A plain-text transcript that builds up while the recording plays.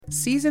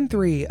Season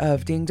 3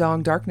 of Ding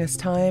Dong Darkness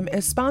Time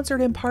is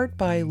sponsored in part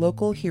by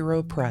Local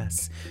Hero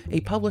Press, a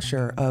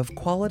publisher of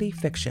quality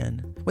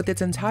fiction. With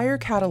its entire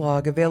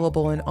catalog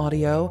available in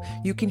audio,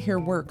 you can hear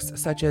works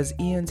such as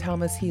Ian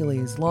Thomas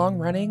Healy's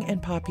long-running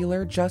and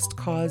popular Just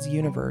Cause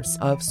universe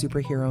of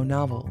superhero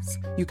novels.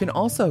 You can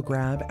also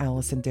grab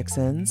Allison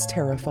Dixon's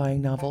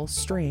terrifying novel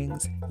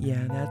Strings,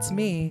 yeah, that's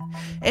me,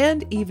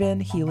 and even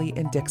Healy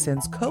and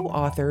Dixon's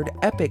co-authored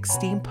epic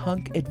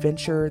steampunk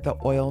adventure The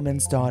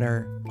Oilman's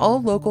Daughter. All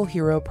Local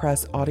Hero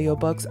Press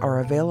audiobooks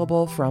are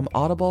available from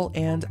Audible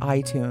and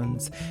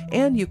iTunes,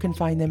 and you can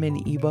find them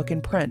in ebook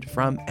and print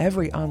from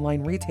every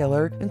online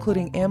retailer,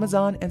 including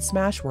Amazon and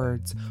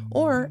Smashwords,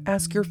 or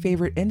ask your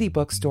favorite indie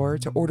bookstore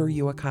to order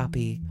you a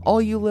copy.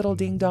 All you little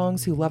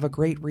ding-dongs who love a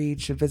great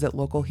read should visit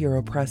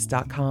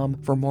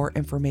localheropress.com for more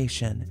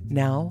information.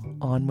 Now,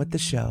 on with the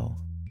show.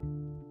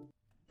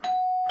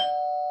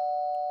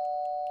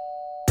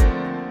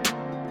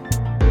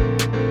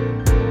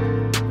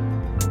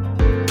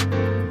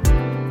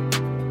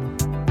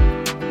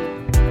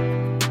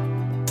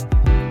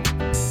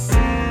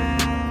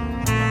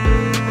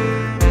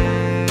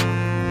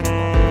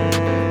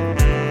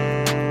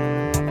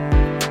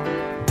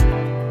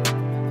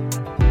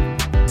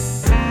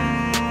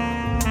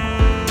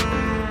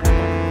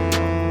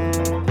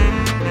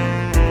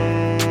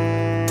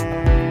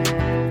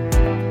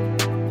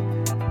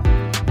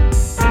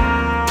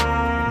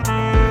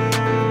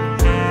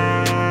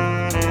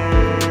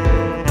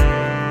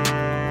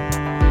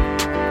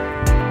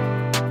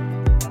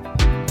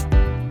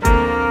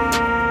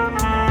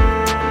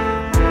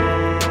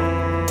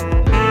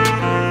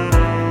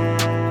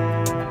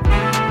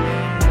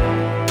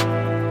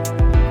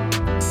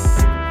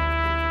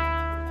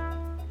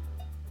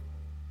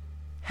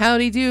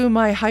 Howdy do,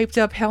 my hyped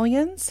up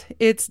hellions.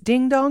 It's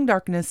Ding Dong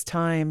Darkness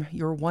Time,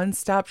 your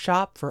one-stop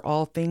shop for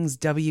all things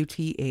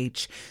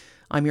WTH.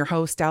 I'm your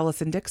host,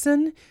 Allison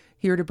Dixon,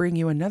 here to bring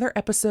you another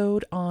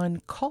episode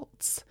on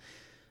cults.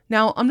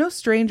 Now, I'm no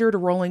stranger to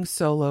rolling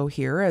solo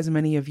here, as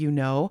many of you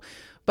know,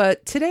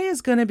 but today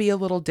is going to be a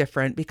little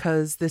different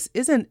because this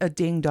isn't a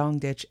Ding Dong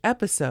Ditch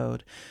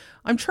episode.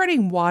 I'm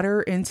treading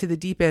water into the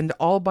deep end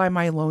all by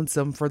my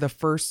lonesome for the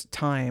first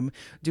time,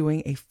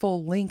 doing a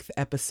full-length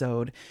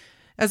episode.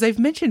 As I've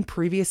mentioned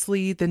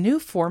previously, the new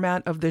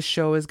format of this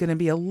show is going to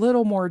be a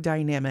little more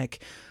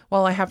dynamic.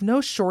 While I have no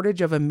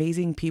shortage of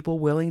amazing people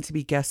willing to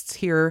be guests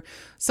here,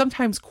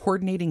 sometimes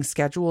coordinating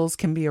schedules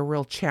can be a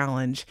real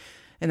challenge.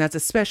 And that's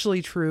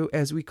especially true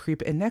as we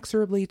creep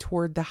inexorably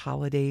toward the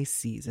holiday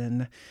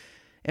season.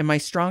 Am I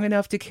strong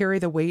enough to carry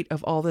the weight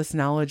of all this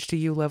knowledge to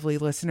you lovely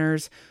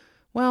listeners?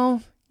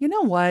 Well, you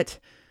know what?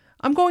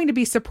 I'm going to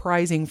be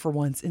surprising for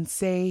once and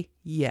say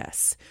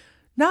yes.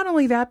 Not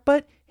only that,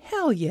 but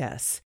hell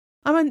yes.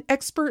 I'm an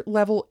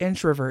expert-level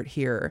introvert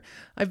here.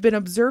 I've been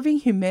observing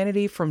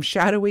humanity from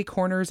shadowy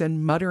corners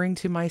and muttering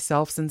to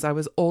myself since I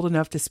was old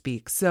enough to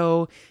speak.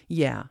 So,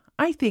 yeah,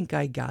 I think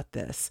I got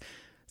this.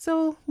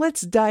 So,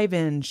 let's dive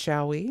in,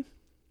 shall we?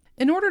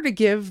 In order to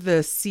give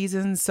the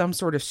season some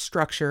sort of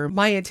structure,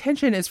 my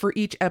intention is for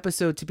each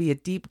episode to be a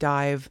deep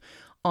dive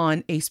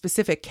on a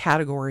specific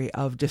category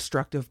of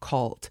destructive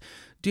cult.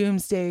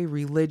 Doomsday,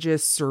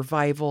 religious,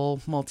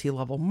 survival,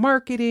 multi-level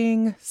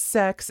marketing,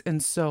 sex,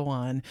 and so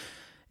on.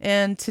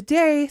 And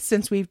today,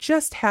 since we've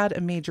just had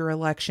a major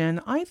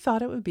election, I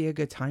thought it would be a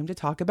good time to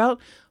talk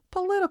about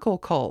political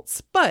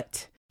cults.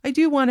 But I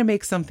do want to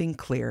make something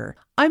clear.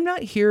 I'm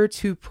not here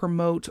to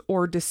promote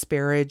or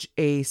disparage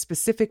a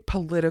specific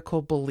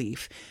political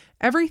belief.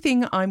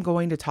 Everything I'm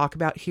going to talk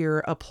about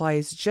here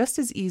applies just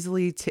as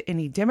easily to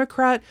any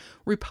Democrat,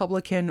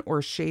 Republican,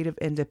 or shade of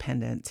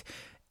independent.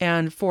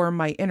 And for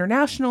my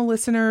international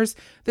listeners,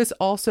 this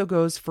also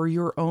goes for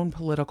your own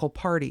political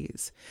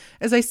parties.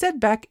 As I said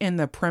back in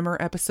the primer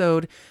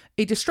episode,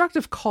 a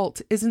destructive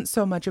cult isn't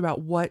so much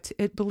about what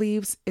it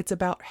believes, it's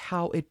about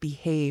how it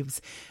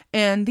behaves.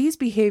 And these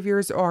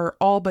behaviors are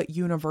all but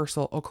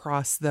universal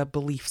across the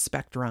belief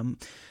spectrum.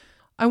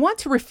 I want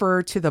to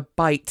refer to the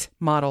BITE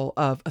model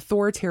of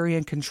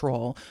authoritarian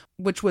control,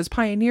 which was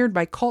pioneered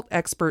by cult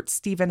expert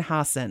Stephen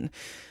Hassan.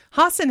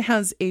 Hassan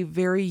has a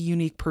very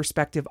unique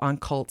perspective on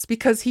cults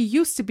because he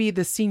used to be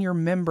the senior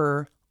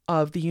member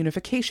of the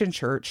Unification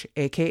Church,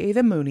 aka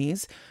the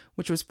Moonies,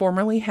 which was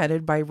formerly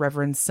headed by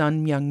Reverend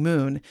Sun Myung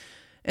Moon.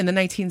 In the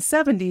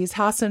 1970s,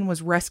 Hassan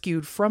was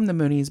rescued from the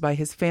Moonies by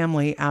his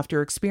family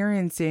after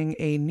experiencing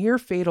a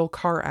near-fatal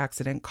car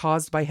accident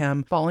caused by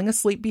him falling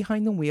asleep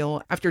behind the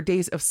wheel after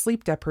days of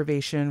sleep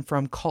deprivation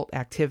from cult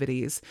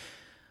activities.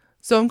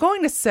 So I'm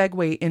going to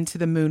segue into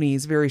the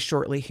Moonies very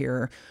shortly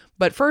here,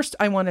 but first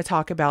I want to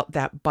talk about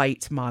that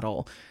BITE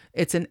model.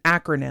 It's an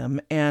acronym,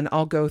 and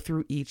I'll go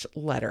through each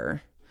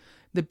letter.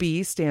 The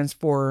B stands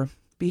for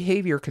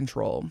behavior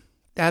control.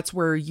 That's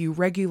where you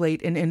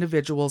regulate an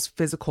individual's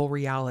physical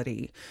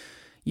reality.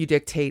 You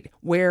dictate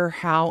where,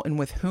 how, and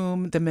with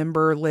whom the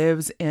member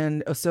lives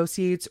and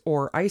associates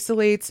or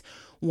isolates,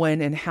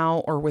 when and how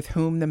or with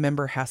whom the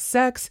member has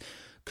sex,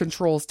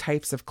 controls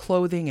types of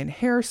clothing and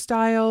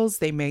hairstyles.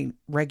 They may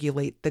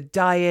regulate the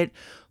diet,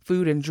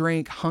 food and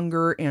drink,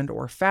 hunger and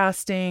or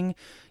fasting.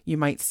 You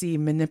might see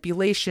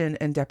manipulation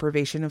and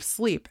deprivation of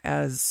sleep,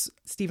 as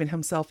Stephen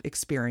himself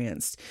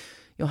experienced.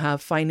 You'll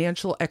have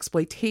financial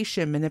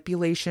exploitation,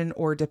 manipulation,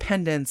 or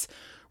dependence,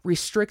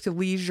 restrict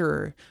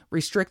leisure,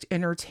 restrict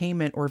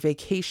entertainment or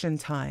vacation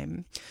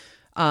time.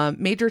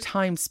 Major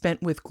time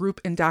spent with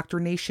group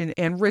indoctrination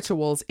and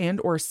rituals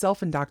and or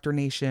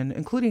self-indoctrination,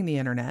 including the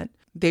internet.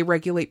 They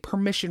regulate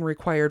permission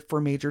required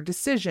for major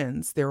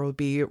decisions. There will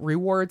be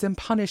rewards and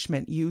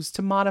punishment used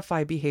to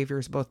modify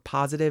behaviors, both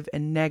positive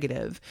and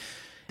negative.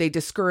 They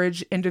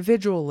discourage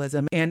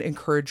individualism and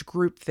encourage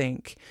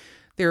groupthink.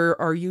 There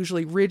are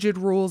usually rigid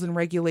rules and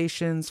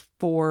regulations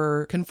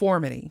for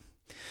conformity.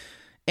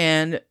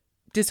 And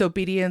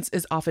disobedience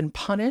is often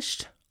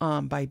punished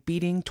by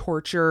beating,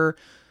 torture,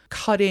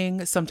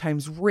 cutting,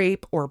 sometimes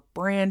rape or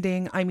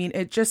branding. I mean,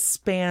 it just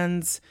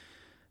spans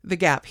the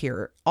gap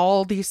here.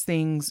 All these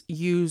things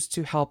used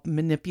to help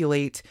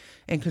manipulate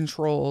and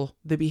control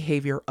the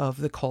behavior of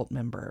the cult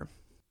member.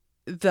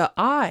 The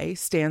I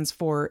stands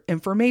for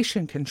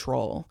information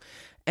control,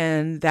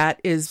 and that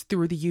is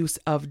through the use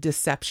of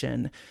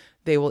deception.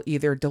 They will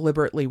either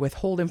deliberately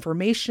withhold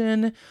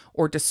information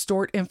or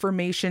distort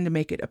information to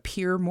make it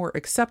appear more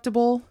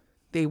acceptable.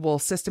 They will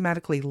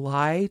systematically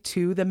lie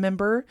to the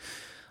member.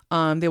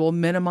 They will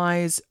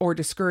minimize or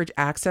discourage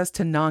access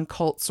to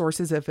non-cult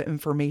sources of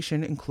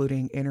information,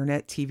 including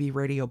internet, TV,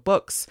 radio,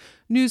 books,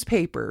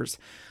 newspapers.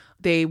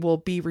 They will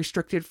be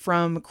restricted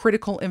from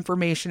critical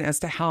information as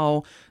to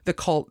how the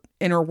cult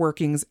inner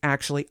workings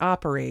actually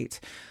operate.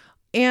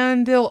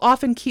 And they'll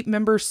often keep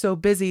members so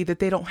busy that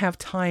they don't have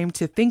time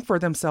to think for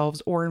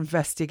themselves or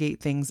investigate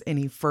things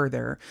any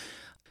further.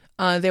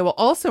 They will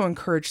also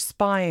encourage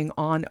spying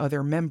on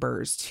other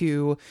members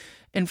to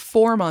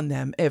inform on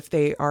them if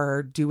they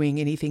are doing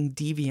anything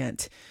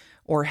deviant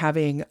or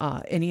having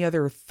any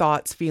other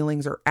thoughts,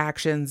 feelings, or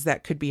actions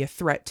that could be a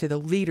threat to the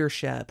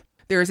leadership.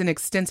 There is an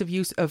extensive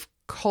use of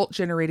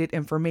cult-generated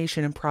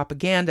information and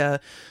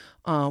propaganda,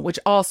 which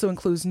also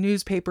includes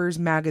newspapers,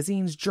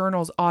 magazines,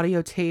 journals,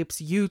 audio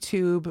tapes,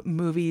 YouTube,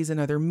 movies,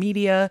 and other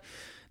media.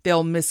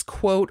 They'll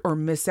misquote or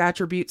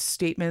misattribute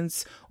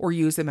statements or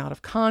use them out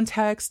of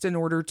context in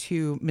order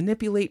to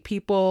manipulate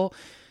people.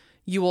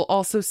 You will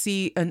also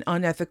see an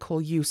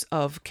unethical use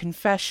of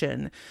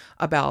confession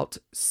about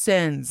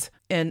sins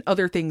and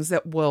other things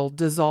that will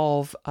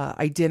dissolve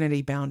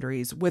identity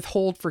boundaries,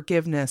 withhold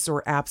forgiveness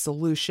or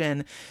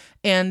absolution,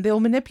 and they'll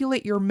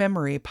manipulate your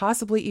memory,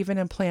 possibly even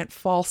implant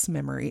false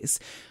memories,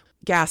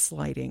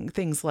 gaslighting,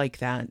 things like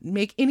that.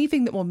 Make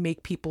anything that will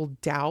make people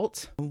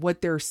doubt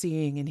what they're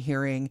seeing and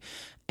hearing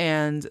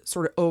and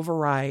sort of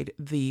override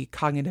the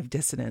cognitive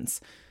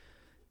dissonance.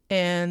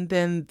 And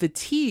then the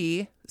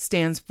T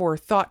stands for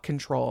thought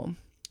control.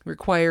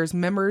 Requires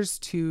members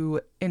to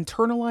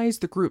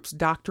internalize the group's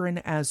doctrine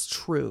as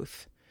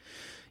truth.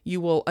 You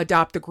will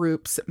adopt the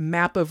group's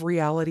map of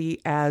reality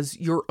as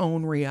your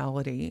own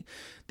reality.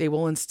 They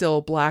will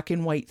instill black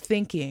and white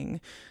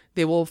thinking.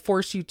 They will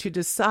force you to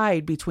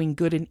decide between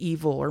good and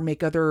evil or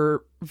make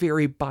other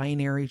very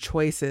binary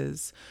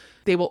choices.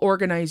 They will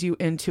organize you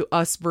into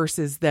us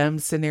versus them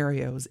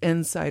scenarios,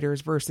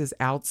 insiders versus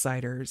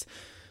outsiders.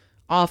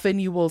 Often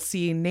you will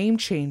see name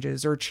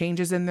changes or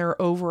changes in their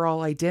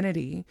overall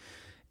identity.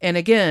 And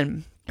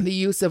again, the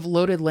use of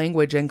loaded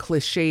language and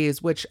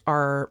cliches, which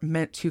are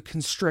meant to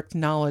constrict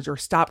knowledge or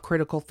stop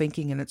critical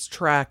thinking in its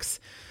tracks.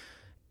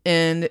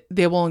 And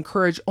they will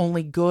encourage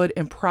only good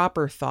and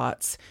proper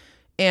thoughts.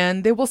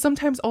 And they will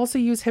sometimes also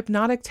use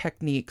hypnotic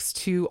techniques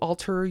to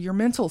alter your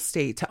mental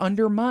state, to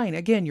undermine,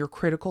 again, your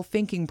critical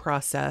thinking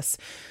process,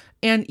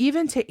 and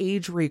even to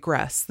age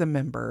regress the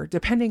member,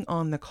 depending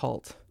on the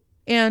cult.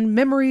 And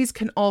memories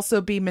can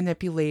also be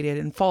manipulated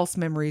and false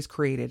memories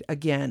created.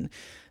 Again,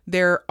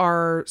 there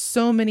are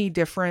so many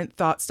different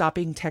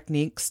thought-stopping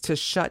techniques to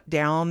shut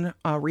down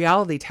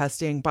reality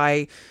testing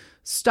by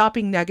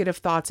stopping negative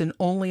thoughts and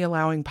only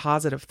allowing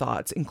positive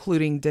thoughts,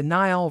 including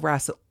denial,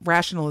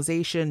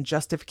 rationalization,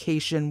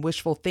 justification,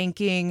 wishful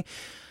thinking.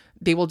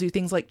 They will do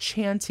things like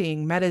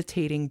chanting,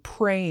 meditating,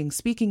 praying,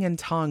 speaking in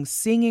tongues,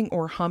 singing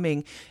or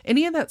humming,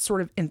 any of that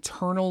sort of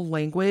internal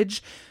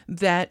language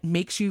that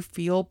makes you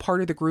feel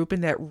part of the group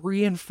and that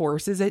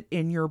reinforces it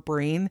in your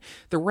brain.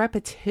 The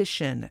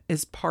repetition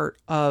is part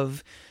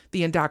of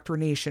the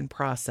indoctrination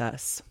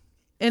process.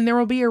 And there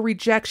will be a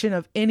rejection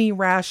of any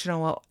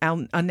rational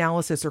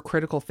analysis or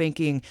critical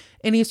thinking,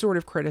 any sort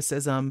of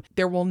criticism.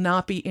 There will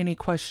not be any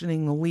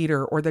questioning the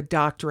leader or the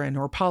doctrine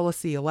or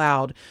policy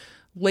allowed.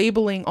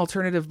 Labeling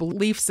alternative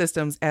belief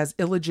systems as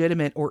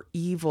illegitimate or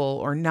evil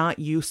or not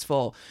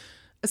useful.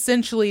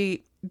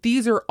 Essentially,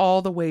 these are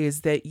all the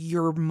ways that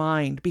your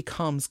mind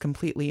becomes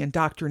completely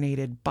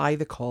indoctrinated by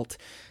the cult,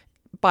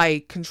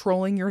 by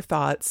controlling your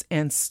thoughts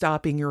and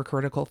stopping your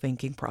critical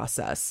thinking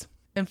process.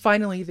 And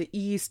finally, the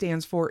E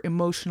stands for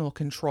emotional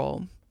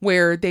control,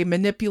 where they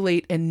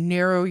manipulate and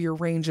narrow your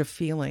range of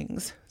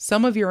feelings.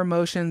 Some of your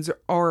emotions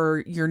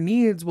or your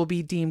needs will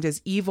be deemed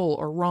as evil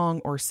or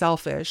wrong or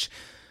selfish.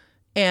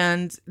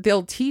 And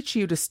they'll teach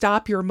you to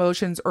stop your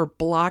emotions or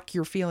block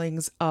your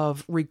feelings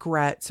of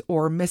regret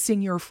or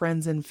missing your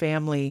friends and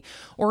family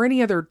or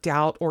any other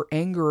doubt or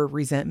anger or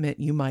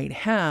resentment you might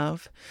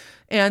have.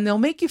 And they'll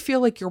make you feel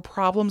like your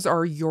problems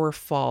are your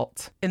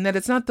fault and that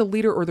it's not the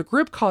leader or the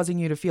group causing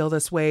you to feel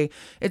this way.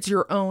 It's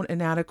your own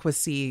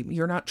inadequacy.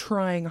 You're not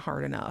trying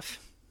hard enough.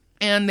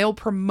 And they'll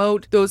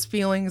promote those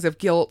feelings of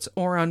guilt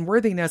or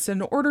unworthiness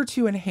in order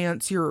to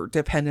enhance your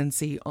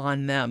dependency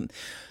on them.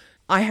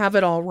 I have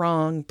it all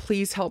wrong.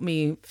 Please help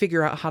me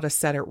figure out how to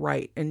set it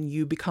right. And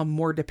you become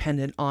more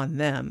dependent on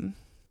them.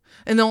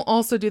 And they'll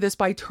also do this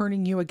by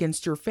turning you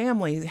against your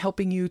family,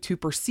 helping you to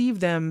perceive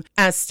them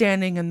as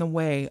standing in the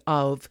way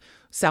of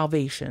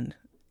salvation.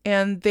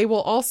 And they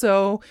will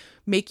also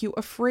make you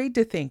afraid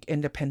to think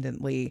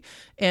independently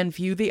and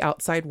view the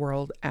outside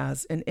world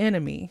as an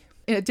enemy.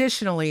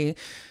 Additionally,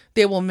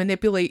 they will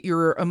manipulate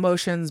your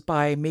emotions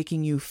by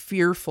making you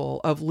fearful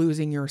of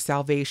losing your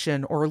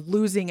salvation or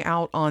losing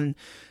out on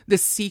the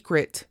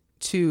secret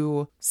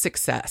to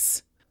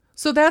success.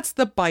 So that's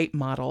the bite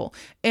model.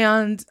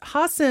 And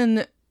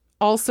Hassan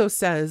also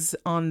says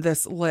on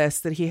this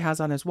list that he has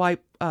on his website,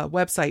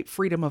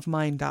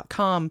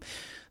 freedomofmind.com,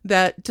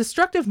 that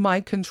destructive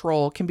mind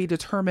control can be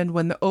determined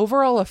when the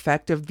overall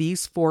effect of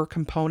these four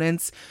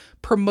components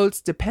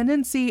promotes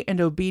dependency and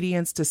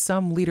obedience to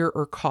some leader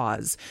or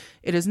cause.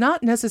 It is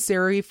not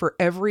necessary for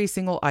every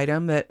single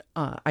item that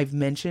I've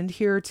mentioned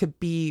here to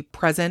be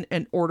present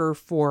in order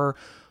for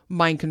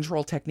mind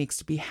control techniques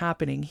to be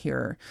happening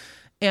here.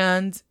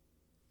 And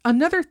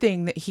another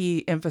thing that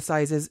he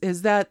emphasizes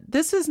is that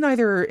this is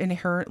neither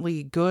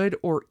inherently good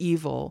or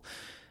evil.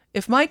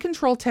 If mind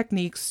control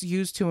techniques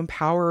used to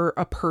empower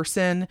a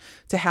person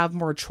to have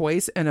more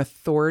choice and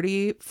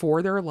authority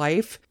for their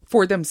life,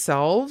 for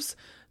themselves,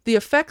 the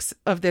effects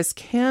of this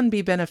can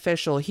be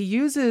beneficial. He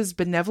uses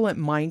benevolent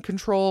mind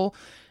control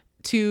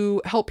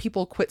to help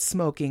people quit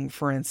smoking,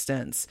 for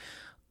instance,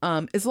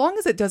 as long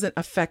as it doesn't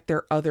affect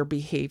their other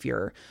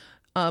behavior.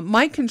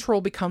 Mind control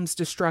becomes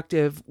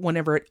destructive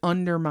whenever it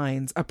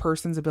undermines a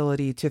person's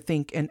ability to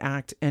think and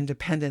act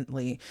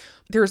independently.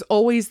 There's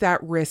always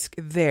that risk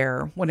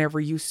there whenever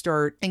you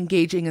start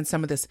engaging in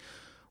some of this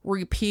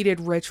repeated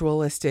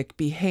ritualistic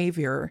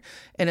behavior.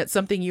 And it's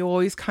something you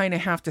always kind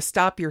of have to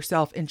stop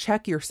yourself and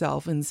check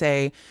yourself and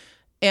say,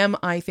 am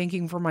I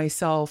thinking for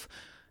myself?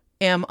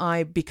 Am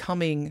I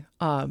becoming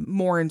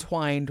more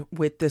entwined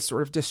with this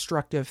sort of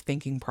destructive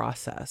thinking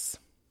process?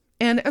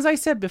 And as I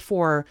said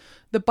before,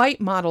 the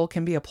bite model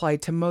can be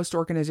applied to most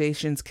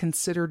organizations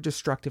considered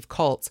destructive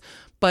cults,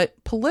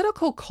 but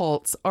political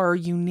cults are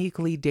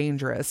uniquely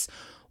dangerous.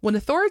 When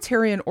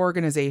authoritarian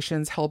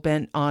organizations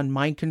hell-bent on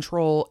mind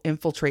control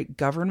infiltrate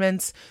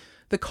governments,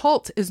 the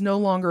cult is no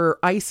longer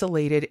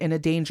isolated in a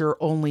danger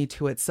only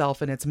to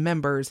itself and its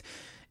members.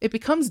 It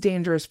becomes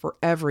dangerous for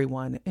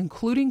everyone,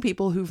 including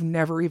people who've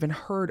never even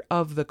heard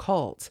of the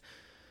cult.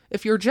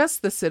 If you're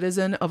just the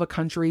citizen of a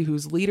country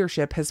whose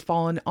leadership has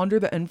fallen under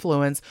the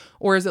influence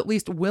or is at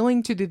least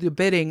willing to do the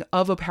bidding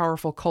of a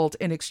powerful cult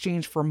in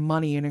exchange for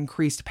money and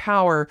increased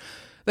power,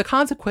 the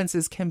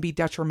consequences can be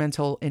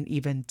detrimental and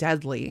even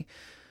deadly.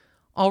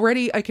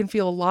 Already, I can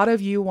feel a lot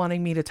of you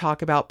wanting me to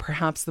talk about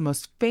perhaps the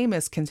most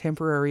famous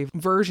contemporary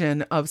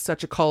version of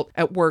such a cult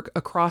at work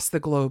across the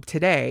globe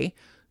today,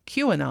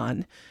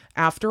 QAnon.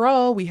 After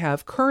all, we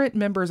have current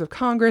members of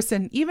Congress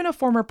and even a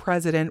former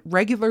president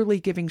regularly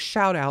giving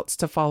shout-outs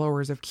to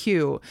followers of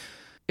Q.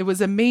 It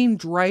was a main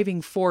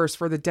driving force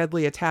for the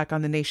deadly attack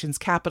on the nation's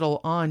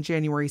capital on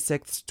January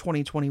 6,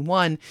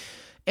 2021.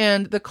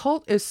 And the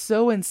cult is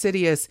so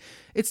insidious,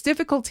 it's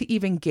difficult to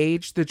even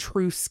gauge the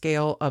true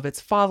scale of its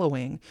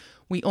following.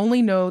 We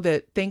only know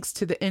that thanks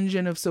to the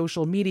engine of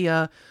social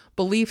media,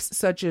 beliefs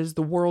such as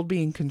the world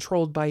being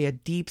controlled by a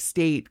deep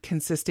state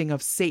consisting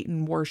of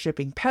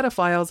Satan-worshipping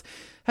pedophiles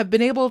have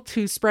been able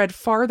to spread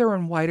farther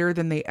and wider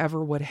than they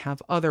ever would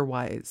have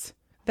otherwise.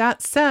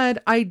 That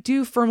said, I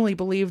do firmly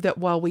believe that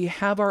while we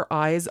have our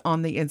eyes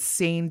on the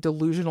insane,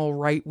 delusional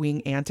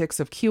right-wing antics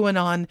of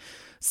QAnon,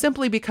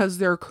 simply because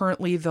they're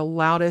currently the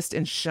loudest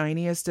and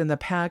shiniest in the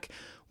pack,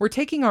 we're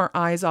taking our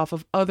eyes off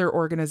of other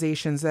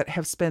organizations that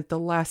have spent the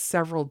last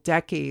several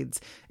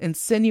decades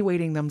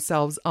insinuating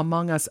themselves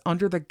among us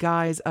under the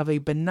guise of a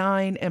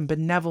benign and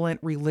benevolent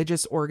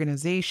religious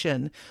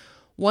organization,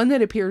 one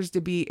that appears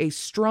to be a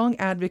strong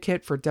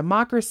advocate for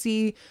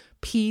democracy,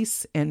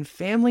 peace, and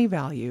family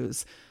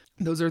values.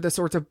 Those are the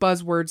sorts of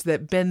buzzwords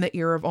that bend the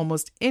ear of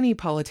almost any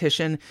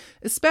politician,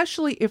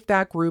 especially if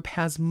that group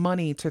has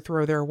money to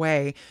throw their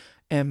way.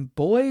 And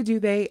boy, do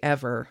they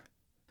ever.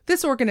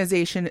 This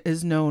organization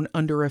is known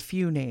under a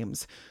few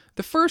names,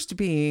 the first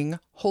being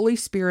Holy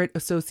Spirit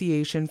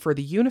Association for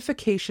the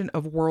Unification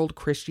of World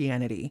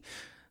Christianity.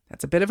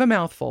 That's a bit of a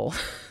mouthful.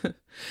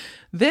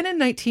 Then in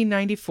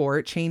 1994,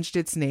 it changed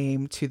its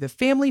name to the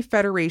Family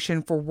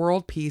Federation for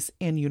World Peace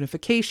and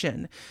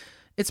Unification.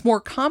 It's more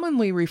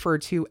commonly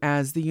referred to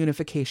as the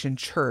Unification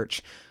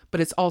Church,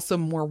 but it's also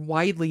more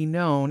widely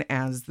known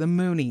as the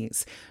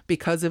Moonies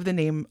because of the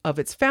name of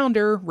its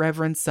founder,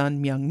 Reverend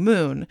Sun Myung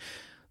Moon.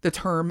 The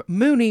term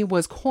Moonie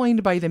was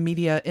coined by the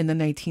media in the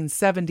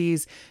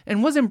 1970s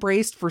and was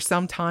embraced for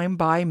some time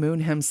by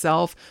Moon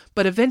himself,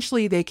 but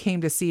eventually they came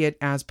to see it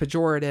as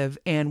pejorative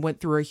and went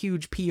through a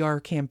huge PR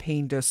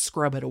campaign to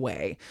scrub it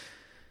away.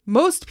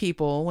 Most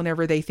people,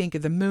 whenever they think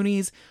of the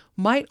Moonies,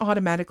 might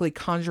automatically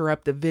conjure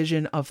up the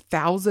vision of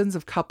thousands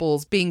of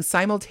couples being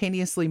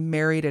simultaneously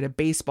married at a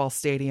baseball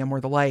stadium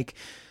or the like.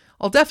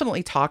 I'll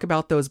definitely talk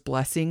about those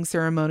blessing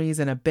ceremonies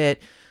in a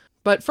bit,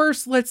 but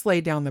first let's lay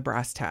down the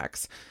brass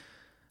tacks.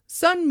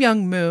 Sun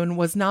Myung Moon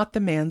was not the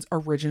man's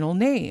original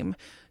name.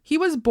 He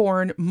was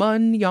born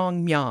Mun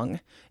Yong Myung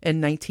in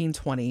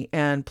 1920,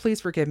 and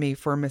please forgive me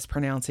for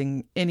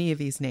mispronouncing any of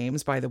these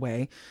names, by the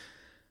way.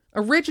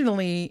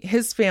 Originally,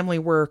 his family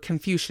were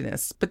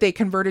Confucianists, but they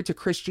converted to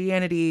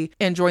Christianity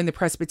and joined the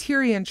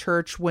Presbyterian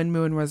Church when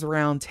Moon was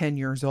around 10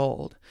 years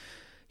old.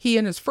 He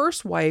and his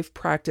first wife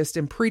practiced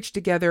and preached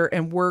together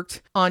and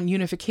worked on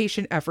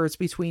unification efforts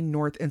between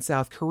North and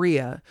South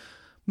Korea.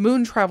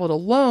 Moon traveled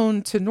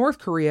alone to North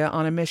Korea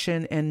on a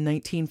mission in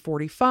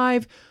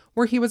 1945,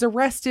 where he was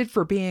arrested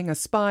for being a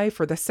spy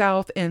for the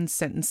South and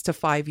sentenced to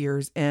 5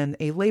 years in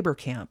a labor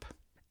camp.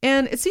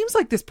 And it seems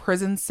like this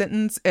prison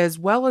sentence, as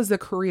well as the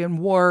Korean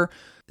War,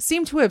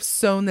 seem to have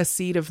sown the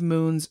seed of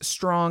Moon's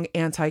strong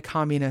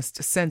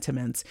anti-communist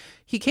sentiments.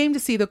 He came to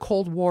see the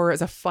Cold War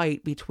as a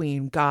fight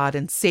between God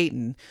and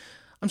Satan.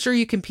 I'm sure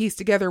you can piece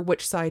together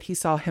which side he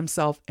saw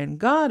himself and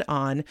God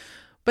on.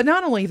 But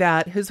not only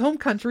that, his home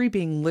country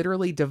being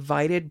literally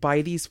divided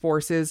by these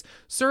forces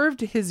served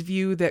his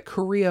view that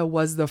Korea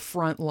was the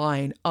front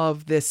line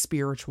of this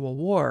spiritual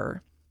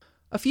war.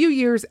 A few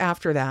years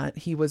after that,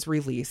 he was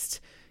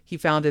released. He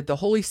founded the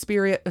Holy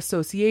Spirit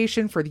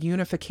Association for the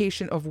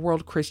Unification of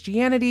World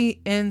Christianity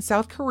in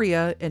South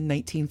Korea in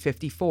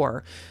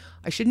 1954.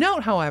 I should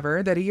note,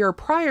 however, that a year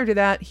prior to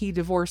that, he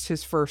divorced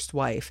his first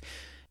wife.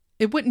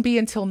 It wouldn't be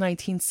until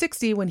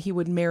 1960 when he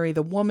would marry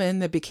the woman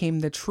that became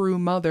the true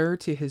mother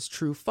to his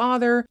true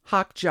father,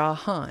 Hak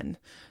Ja-han.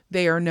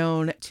 They are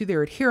known to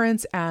their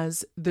adherents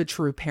as the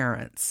true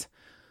parents.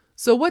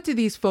 So what do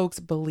these folks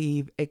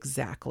believe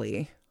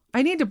exactly?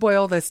 I need to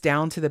boil this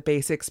down to the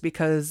basics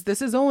because this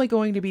is only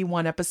going to be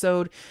one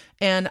episode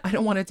and I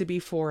don't want it to be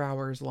 4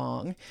 hours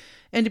long.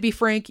 And to be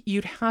frank,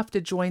 you'd have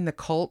to join the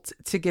cult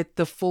to get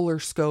the fuller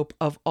scope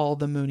of all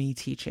the Moonie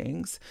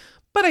teachings.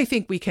 But I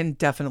think we can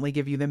definitely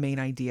give you the main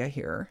idea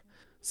here.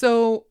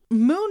 So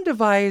Moon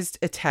devised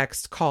a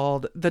text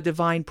called The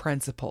Divine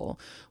Principle,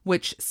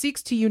 which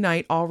seeks to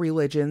unite all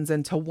religions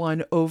into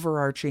one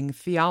overarching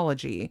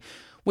theology,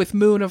 with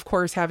Moon, of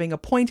course, having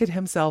appointed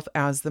himself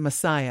as the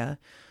Messiah.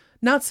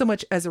 Not so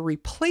much as a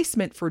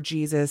replacement for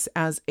Jesus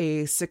as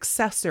a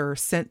successor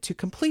sent to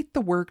complete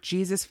the work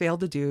Jesus failed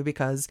to do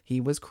because he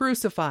was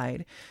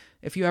crucified.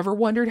 If you ever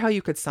wondered how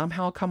you could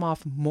somehow come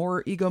off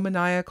more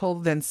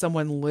egomaniacal than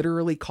someone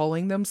literally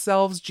calling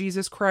themselves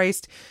Jesus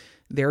Christ,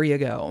 there you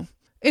go.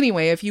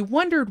 Anyway, if you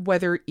wondered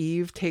whether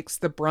Eve takes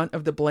the brunt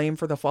of the blame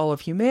for the fall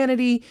of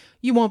humanity,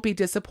 you won't be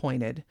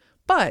disappointed.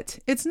 But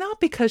it's not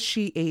because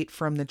she ate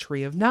from the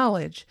tree of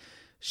knowledge.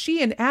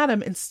 She and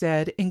Adam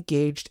instead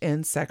engaged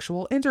in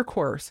sexual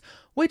intercourse,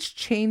 which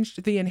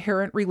changed the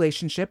inherent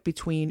relationship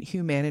between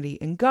humanity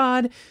and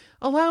God,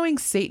 allowing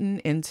Satan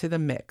into the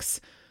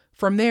mix.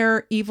 From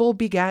there, evil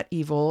begat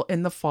evil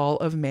and the fall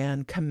of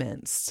man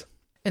commenced.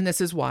 And this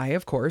is why,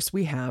 of course,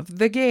 we have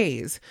the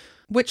gays,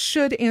 which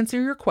should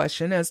answer your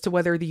question as to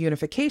whether the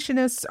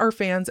Unificationists are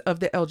fans of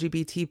the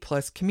LGBT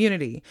plus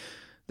community.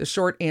 The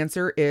short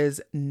answer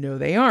is no,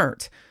 they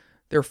aren't.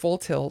 They're full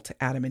tilt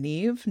Adam and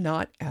Eve,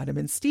 not Adam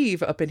and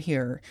Steve up in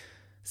here.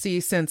 See,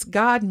 since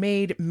God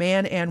made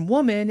man and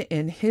woman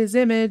in his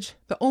image,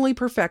 the only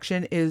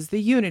perfection is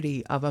the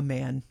unity of a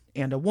man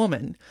and a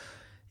woman.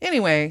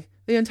 Anyway,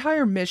 the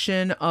entire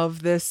mission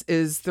of this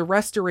is the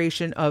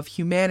restoration of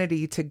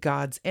humanity to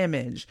God's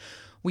image.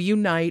 We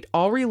unite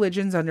all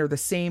religions under the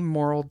same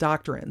moral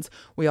doctrines.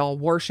 We all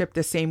worship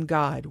the same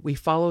God. We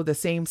follow the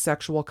same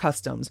sexual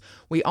customs.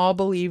 We all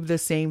believe the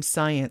same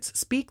science,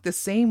 speak the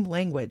same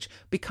language,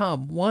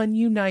 become one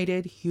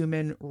united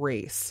human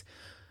race.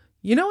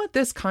 You know what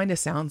this kind of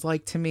sounds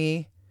like to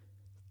me?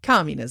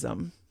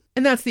 Communism.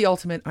 And that's the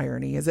ultimate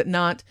irony, is it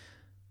not?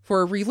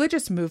 For a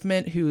religious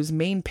movement whose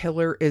main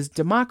pillar is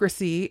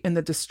democracy and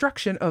the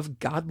destruction of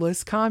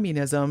godless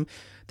communism,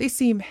 they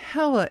seem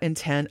hella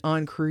intent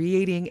on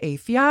creating a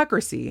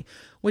theocracy,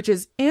 which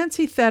is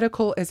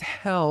antithetical as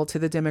hell to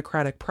the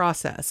democratic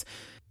process.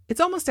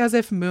 It's almost as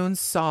if Moon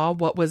saw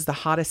what was the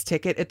hottest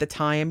ticket at the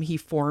time he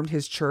formed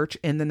his church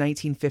in the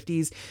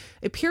 1950s,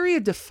 a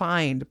period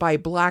defined by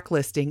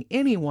blacklisting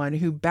anyone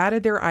who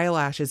batted their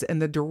eyelashes in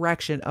the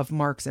direction of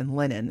Marx and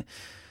Lenin.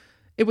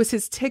 It was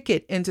his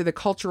ticket into the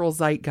cultural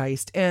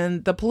zeitgeist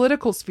and the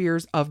political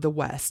spheres of the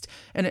West,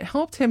 and it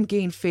helped him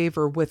gain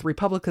favor with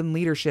Republican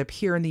leadership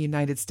here in the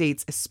United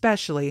States,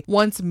 especially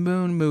once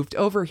Moon moved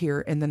over here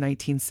in the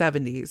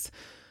 1970s.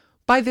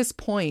 By this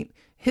point,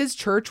 his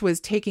church was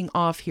taking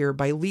off here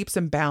by leaps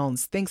and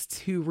bounds thanks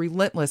to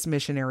relentless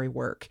missionary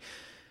work.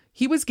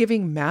 He was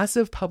giving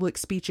massive public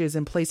speeches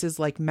in places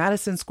like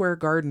Madison Square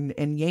Garden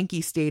and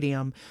Yankee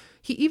Stadium.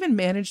 He even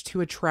managed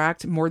to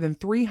attract more than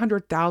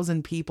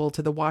 300,000 people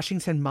to the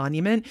Washington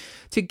Monument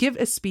to give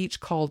a speech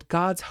called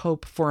God's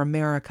Hope for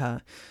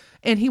America.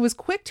 And he was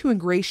quick to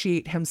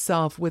ingratiate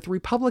himself with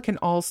Republican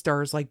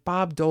all-stars like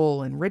Bob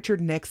Dole and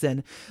Richard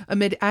Nixon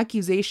amid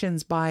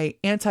accusations by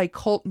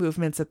anti-cult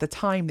movements at the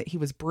time that he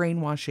was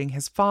brainwashing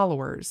his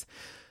followers.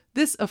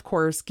 This, of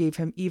course, gave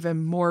him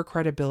even more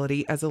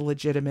credibility as a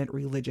legitimate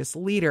religious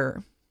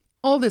leader.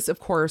 All this, of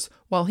course,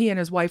 while he and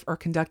his wife are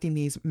conducting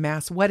these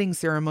mass wedding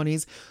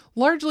ceremonies,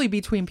 largely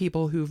between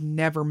people who've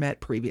never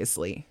met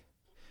previously.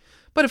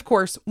 But of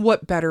course,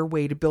 what better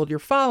way to build your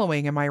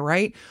following, am I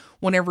right?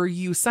 Whenever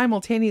you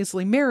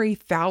simultaneously marry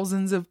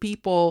thousands of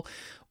people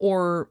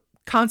or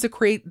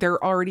consecrate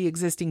their already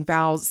existing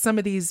vows. Some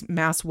of these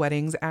mass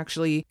weddings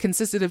actually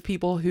consisted of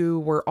people who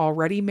were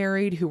already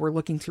married, who were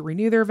looking to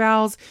renew their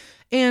vows,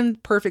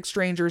 and perfect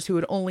strangers who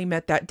had only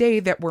met that day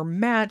that were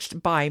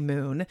matched by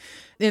Moon.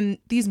 And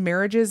these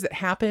marriages that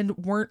happened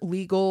weren't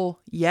legal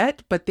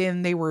yet, but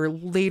then they were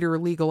later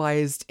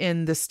legalized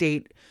in the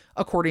state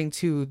according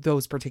to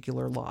those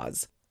particular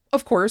laws.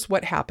 Of course,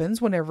 what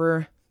happens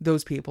whenever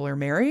those people are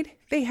married?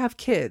 They have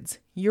kids.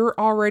 You're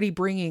already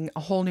bringing a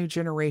whole new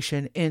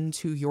generation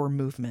into your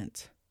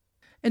movement.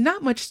 And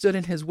not much stood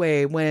in his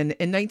way when,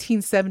 in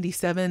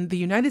 1977, the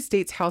United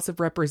States House of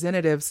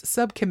Representatives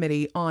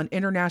Subcommittee on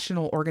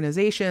International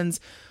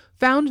Organizations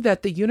found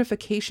that the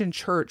Unification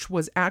Church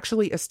was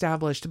actually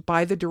established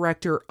by the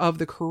director of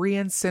the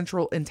Korean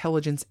Central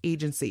Intelligence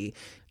Agency,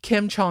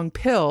 Kim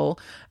Chong-pil,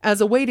 as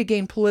a way to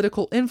gain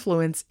political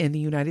influence in the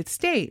United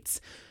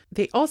States.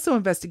 They also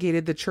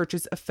investigated the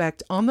church's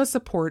effect on the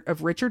support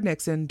of Richard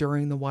Nixon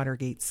during the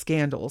Watergate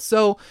scandal.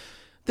 So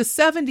the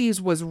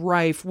 70s was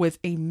rife with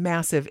a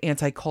massive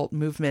anti-cult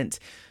movement,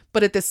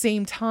 but at the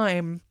same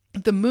time,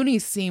 the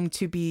Moonies seemed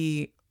to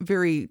be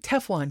very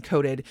Teflon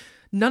coated.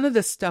 None of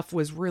this stuff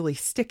was really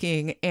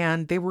sticking,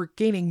 and they were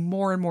gaining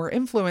more and more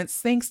influence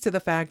thanks to the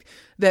fact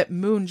that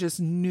Moon just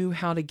knew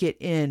how to get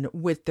in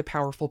with the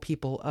powerful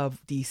people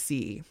of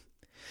DC.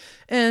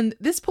 And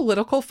this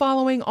political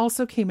following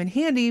also came in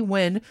handy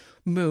when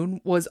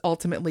Moon was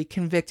ultimately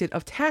convicted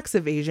of tax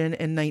evasion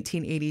in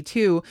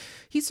 1982.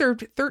 He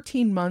served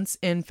 13 months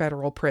in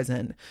federal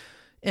prison.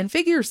 And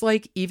figures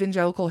like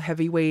evangelical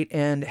heavyweight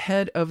and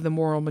head of the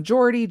moral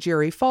majority,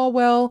 Jerry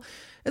Falwell,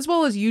 as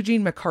well as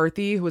Eugene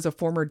McCarthy, who was a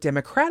former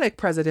Democratic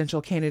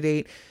presidential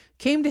candidate,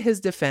 came to his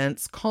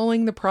defense,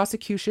 calling the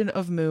prosecution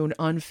of Moon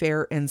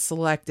unfair and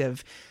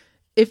selective.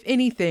 If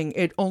anything,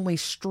 it only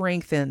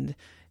strengthened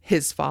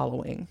his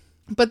following.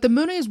 But the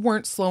Moonies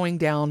weren't slowing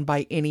down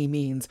by any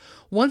means.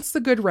 Once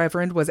the good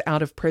Reverend was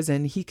out of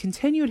prison, he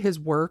continued his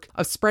work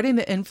of spreading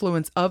the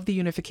influence of the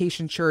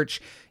Unification Church,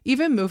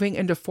 even moving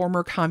into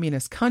former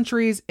communist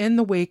countries in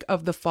the wake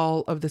of the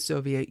fall of the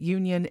Soviet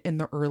Union in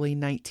the early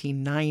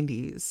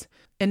 1990s.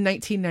 In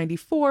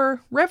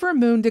 1994, Reverend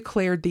Moon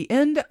declared the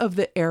end of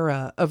the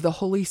era of the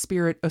Holy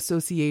Spirit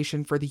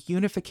Association for the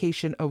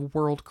Unification of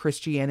World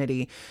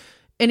Christianity,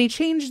 and he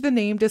changed the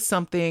name to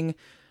something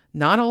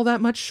not all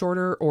that much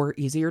shorter or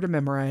easier to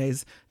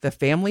memorize: the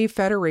Family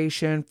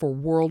Federation for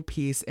World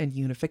Peace and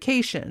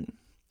Unification.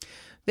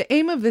 The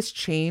aim of this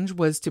change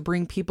was to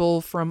bring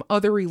people from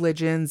other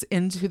religions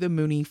into the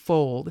Moonie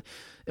fold,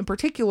 in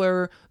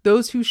particular,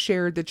 those who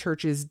shared the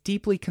church's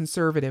deeply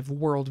conservative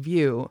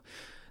worldview.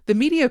 The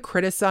media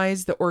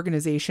criticized the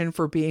organization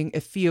for being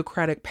a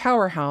theocratic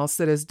powerhouse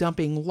that is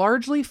dumping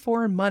largely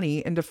foreign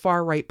money into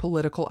far-right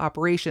political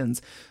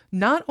operations,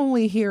 not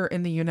only here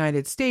in the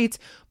United States,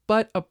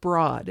 but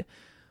abroad.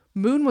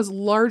 Moon was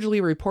largely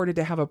reported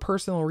to have a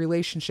personal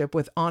relationship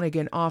with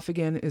on-again,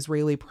 off-again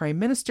Israeli Prime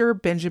Minister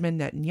Benjamin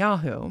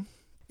Netanyahu.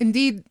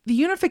 Indeed, the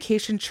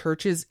Unification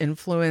Church's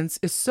influence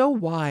is so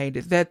wide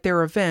that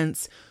their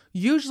events,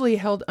 usually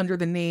held under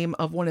the name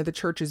of one of the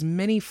church's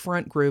many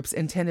front groups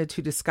intended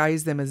to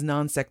disguise them as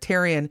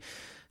non-sectarian,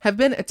 have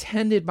been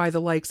attended by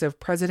the likes of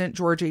President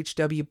George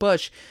H.W.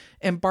 Bush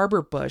and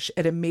Barbara Bush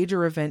at a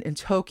major event in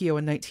Tokyo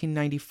in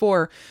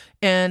 1994.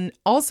 And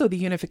also the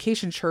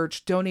Unification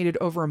Church donated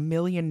over $1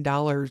 million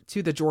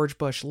to the George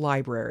Bush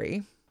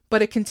Library.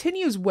 But it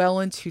continues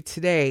well into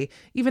today,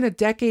 even a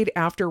decade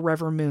after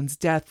Reverend Moon's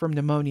death from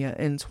pneumonia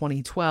in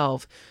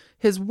 2012.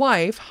 His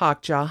wife,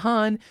 Hak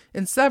Ja-han,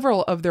 and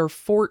several of their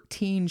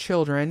 14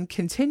 children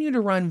continue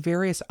to run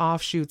various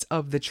offshoots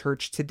of the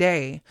church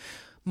today.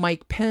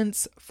 Mike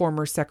Pence,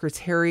 former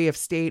Secretary of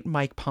State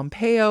Mike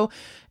Pompeo,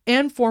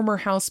 and former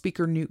House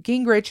Speaker Newt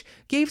Gingrich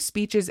gave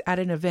speeches at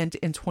an event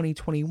in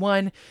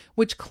 2021,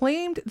 which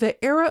claimed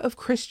the era of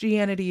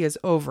Christianity is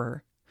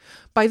over.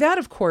 By that,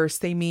 of course,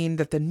 they mean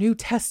that the New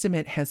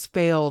Testament has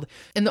failed,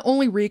 and the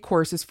only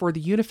recourse is for the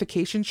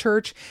Unification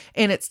Church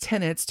and its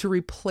tenets to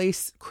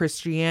replace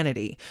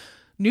Christianity.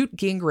 Newt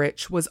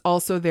Gingrich was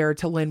also there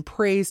to lend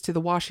praise to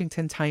the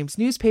Washington Times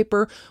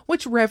newspaper,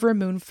 which Reverend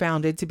Moon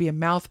founded to be a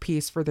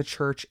mouthpiece for the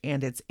church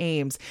and its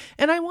aims.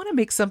 And I want to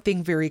make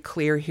something very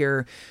clear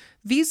here.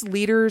 These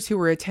leaders who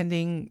are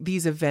attending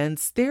these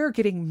events, they're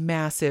getting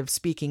massive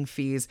speaking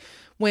fees.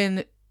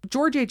 When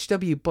George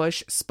H.W.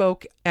 Bush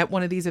spoke at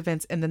one of these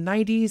events in the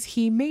 90s,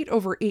 he made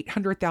over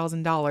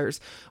 $800,000,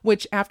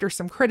 which after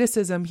some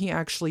criticism, he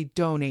actually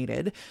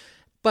donated.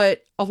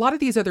 But a lot of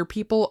these other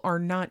people are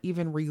not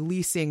even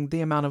releasing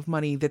the amount of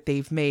money that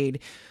they've made,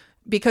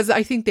 because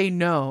I think they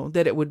know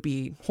that it would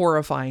be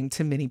horrifying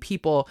to many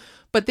people,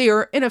 but they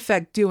are in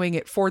effect doing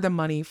it for the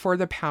money, for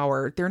the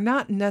power. They're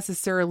not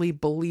necessarily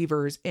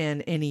believers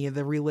in any of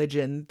the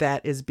religion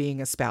that is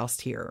being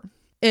espoused here.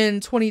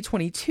 In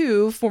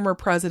 2022, former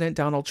President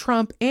Donald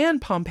Trump and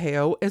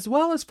Pompeo, as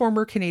well as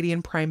former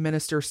Canadian Prime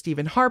Minister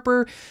Stephen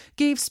Harper,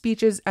 gave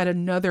speeches at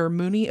another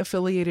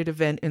Mooney-affiliated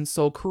event in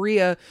Seoul,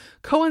 Korea,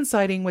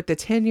 coinciding with the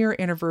 10-year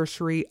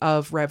anniversary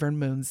of Reverend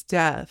Moon's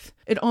death.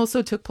 It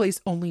also took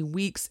place only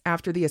weeks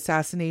after the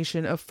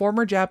assassination of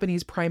former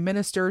Japanese Prime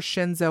Minister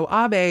Shinzo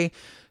Abe,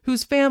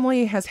 whose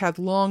family has had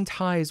long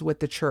ties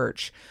with the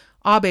church.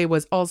 Abe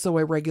was also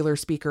a regular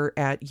speaker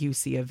at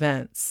UC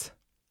events.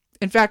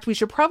 In fact, we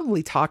should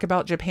probably talk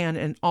about Japan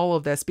in all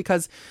of this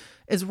because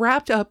as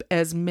wrapped up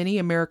as many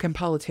American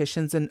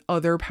politicians and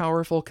other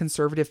powerful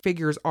conservative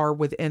figures are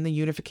within the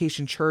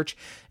Unification Church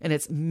and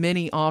its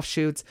many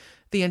offshoots,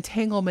 the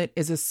entanglement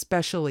is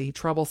especially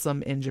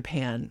troublesome in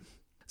Japan.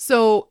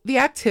 So the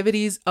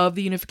activities of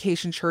the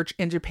Unification Church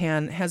in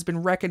Japan has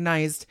been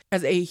recognized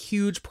as a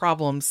huge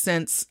problem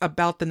since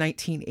about the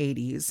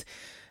 1980s.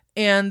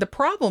 And the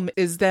problem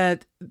is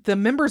that the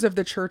members of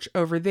the church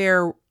over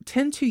there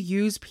tend to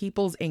use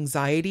people's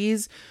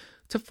anxieties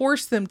to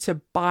force them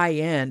to buy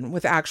in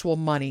with actual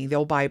money.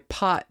 They'll buy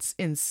pots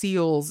and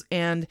seals,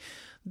 and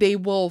they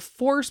will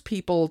force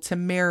people to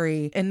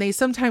marry. And they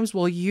sometimes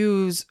will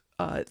use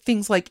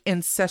things like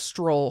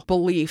ancestral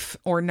belief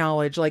or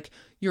knowledge, like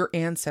your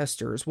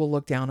ancestors will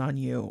look down on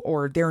you,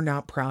 or they're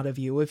not proud of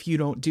you if you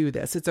don't do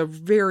this. It's a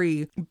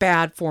very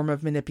bad form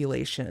of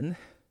manipulation.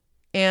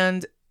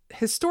 And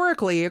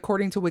historically,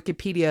 according to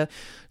Wikipedia,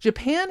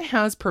 Japan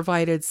has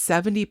provided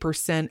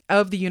 70%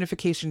 of the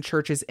Unification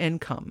Church's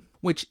income,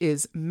 which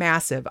is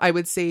massive. I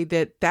would say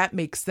that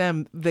makes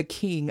them the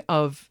king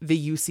of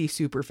the UC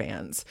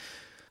superfans.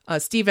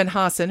 Stephen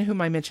Hassan, whom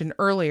I mentioned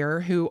earlier,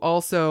 who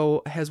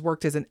also has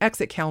worked as an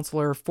exit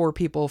counselor for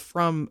people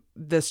from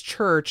this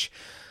church,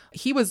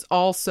 he was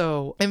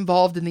also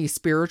involved in these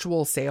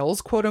spiritual sales,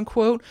 quote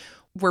unquote,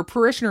 where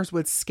parishioners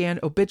would scan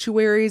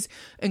obituaries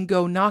and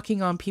go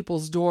knocking on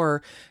people's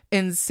door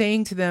and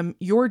saying to them,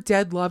 your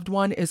dead loved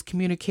one is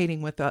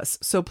communicating with us,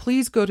 so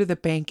please go to the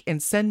bank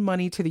and send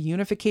money to the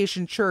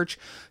Unification Church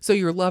so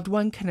your loved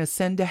one can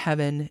ascend to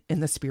heaven in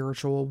the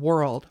spiritual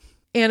world.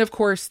 And of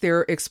course,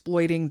 they're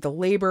exploiting the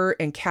labor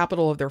and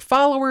capital of their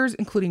followers,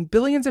 including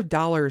billions of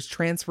dollars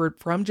transferred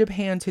from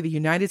Japan to the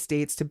United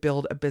States to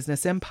build a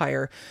business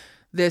empire.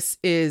 This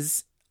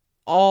is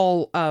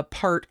all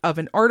part of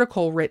an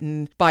article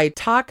written by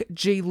Tak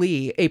Ji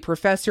Lee, a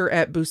professor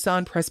at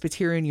Busan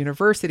Presbyterian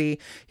University.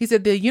 He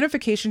said the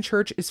Unification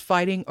Church is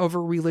fighting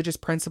over religious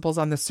principles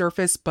on the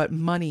surface, but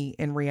money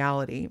in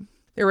reality.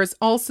 There was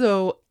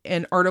also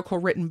an article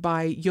written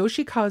by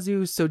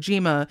Yoshikazu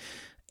Sojima,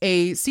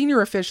 a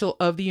senior official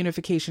of the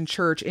Unification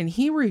Church, and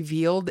he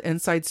revealed the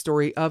inside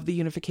story of the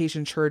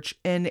Unification Church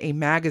in a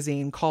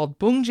magazine called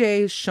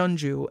Bungjae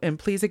Shunju. And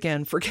please,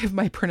 again, forgive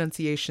my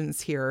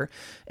pronunciations here.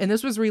 And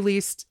this was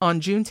released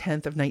on June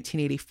 10th of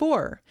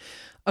 1984.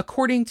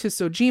 According to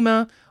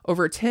Sojima,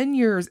 over 10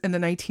 years in the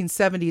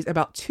 1970s,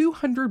 about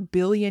 200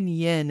 billion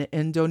yen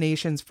in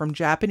donations from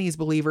Japanese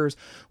believers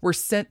were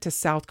sent to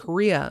South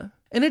Korea.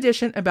 In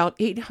addition, about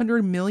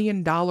 $800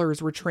 million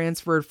were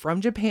transferred from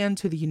Japan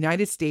to the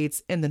United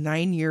States in the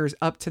 9 years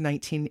up to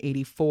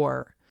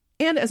 1984.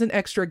 And as an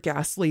extra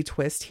ghastly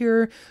twist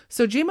here,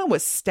 Sojima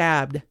was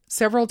stabbed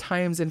several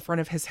times in front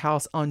of his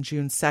house on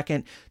June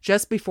 2nd,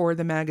 just before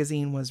the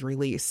magazine was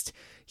released.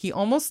 He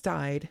almost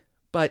died,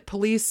 but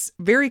police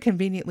very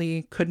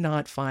conveniently could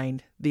not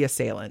find the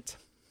assailant.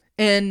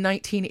 In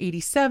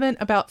 1987,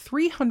 about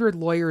 300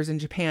 lawyers in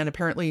Japan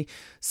apparently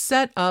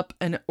set up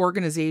an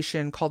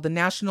organization called the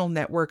National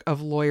Network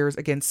of Lawyers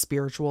Against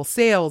Spiritual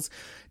Sales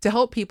to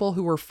help people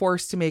who were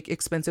forced to make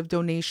expensive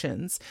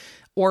donations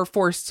or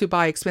forced to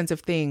buy expensive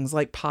things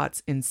like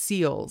pots and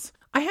seals.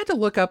 I had to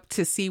look up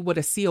to see what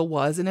a seal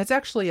was, and it's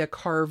actually a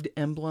carved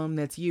emblem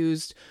that's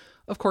used,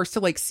 of course, to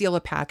like seal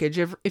a package.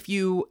 If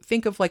you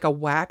think of like a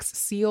wax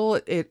seal,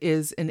 it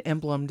is an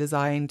emblem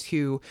designed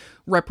to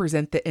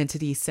represent the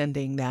entity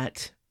sending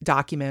that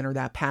document or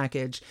that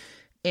package.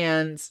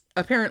 And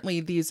apparently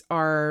these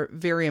are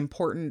very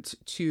important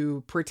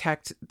to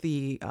protect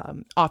the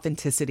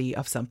authenticity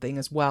of something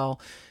as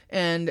well.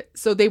 And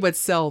so they would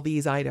sell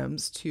these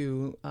items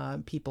to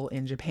people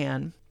in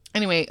Japan.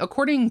 Anyway,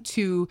 according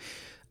to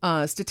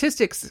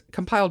statistics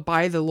compiled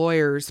by the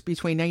lawyers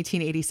between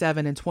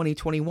 1987 and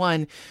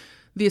 2021,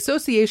 the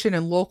association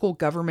and local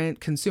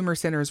government consumer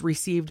centers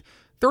received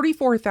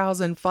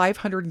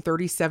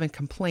 34,537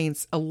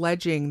 complaints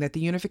alleging that the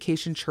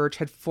Unification Church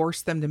had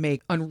forced them to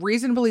make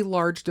unreasonably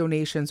large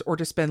donations or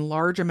to spend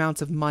large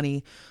amounts of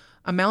money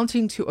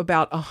amounting to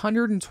about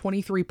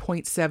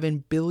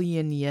 123.7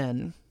 billion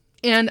yen.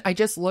 And I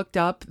just looked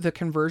up the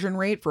conversion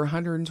rate for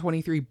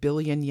 123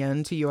 billion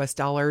yen to US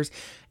dollars,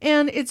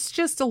 and it's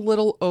just a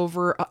little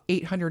over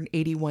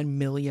 $881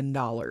 million.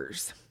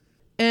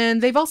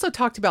 And they've also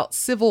talked about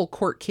civil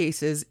court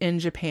cases in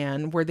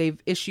Japan where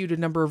they've issued a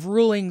number of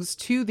rulings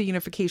to the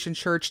Unification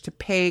Church to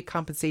pay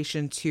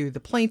compensation to the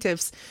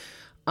plaintiffs,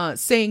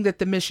 saying that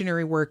the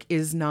missionary work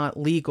is not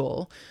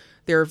legal.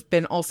 There have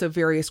been also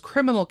various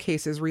criminal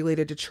cases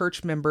related to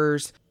church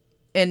members.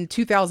 In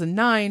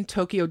 2009,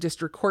 Tokyo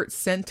District Court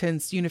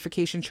sentenced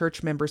Unification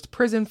Church members to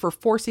prison for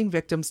forcing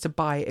victims to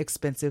buy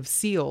expensive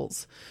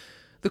seals.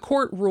 The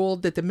court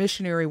ruled that the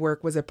missionary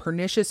work was a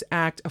pernicious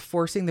act of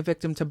forcing the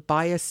victim to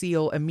buy a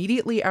seal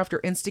immediately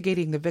after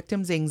instigating the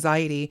victim's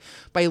anxiety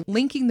by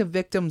linking the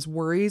victim's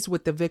worries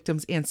with the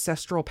victim's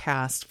ancestral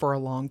past for a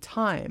long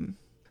time.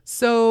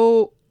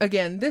 So,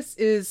 again, this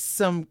is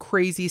some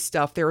crazy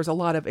stuff. There is a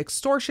lot of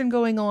extortion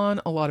going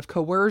on, a lot of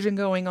coercion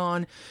going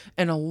on,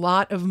 and a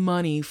lot of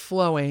money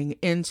flowing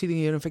into the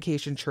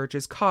Unification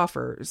Church's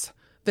coffers.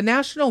 The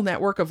National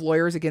Network of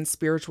Lawyers Against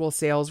Spiritual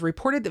Sales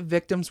reported that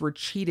victims were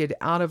cheated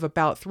out of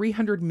about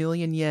 300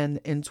 million yen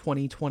in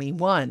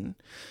 2021.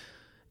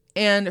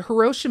 And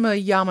Hiroshima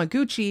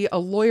Yamaguchi, a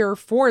lawyer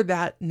for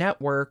that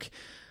network,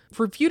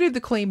 refuted the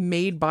claim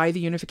made by the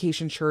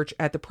Unification Church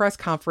at the press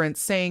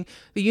conference, saying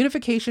the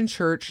Unification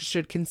Church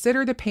should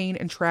consider the pain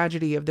and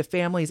tragedy of the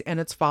families and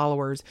its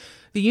followers.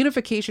 The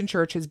Unification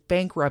Church has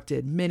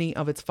bankrupted many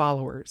of its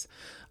followers.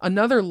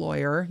 Another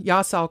lawyer,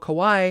 Yasao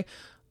Kawai,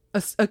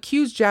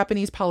 accused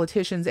Japanese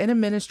politicians and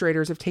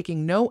administrators of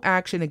taking no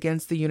action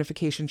against the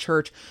Unification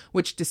Church,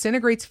 which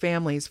disintegrates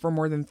families for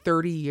more than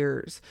 30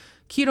 years.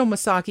 Kido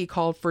Masaki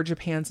called for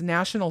Japan's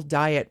National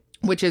Diet,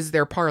 which is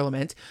their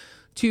parliament,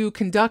 to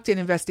conduct an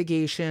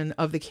investigation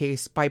of the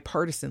case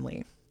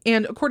bipartisanly.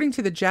 And according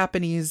to the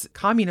Japanese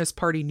Communist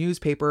Party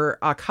newspaper,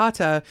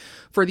 Akata,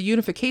 for the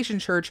Unification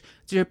Church,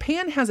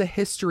 Japan has a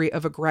history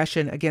of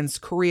aggression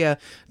against Korea,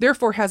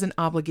 therefore has an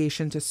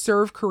obligation to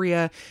serve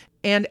Korea,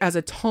 and as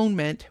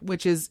atonement,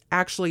 which is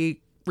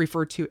actually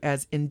referred to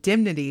as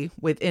indemnity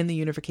within the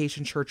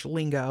Unification Church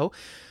lingo,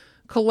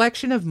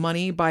 collection of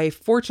money by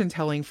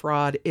fortune-telling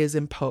fraud is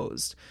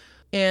imposed.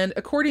 And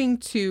according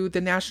to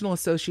the National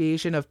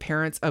Association of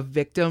Parents of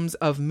Victims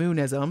of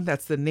Moonism,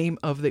 that's the name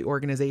of the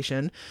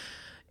organization,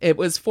 it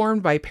was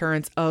formed by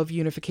parents of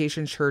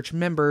Unification Church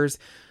members.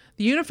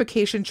 The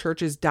Unification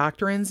Church's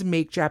doctrines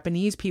make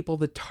Japanese people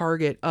the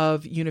target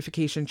of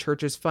Unification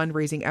Church's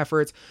fundraising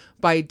efforts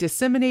by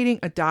disseminating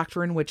a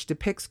doctrine which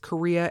depicts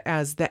Korea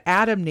as the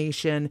Adam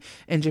nation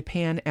and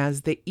Japan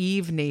as the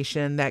Eve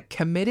nation that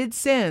committed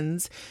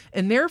sins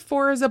and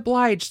therefore is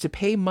obliged to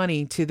pay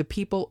money to the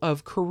people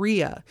of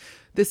Korea.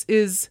 This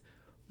is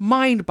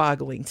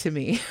mind-boggling to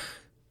me.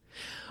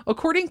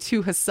 According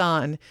to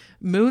Hassan,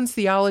 Moon's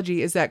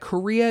theology is that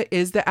Korea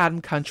is the Adam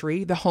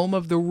country, the home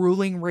of the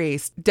ruling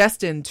race,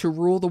 destined to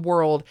rule the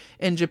world,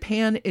 and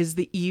Japan is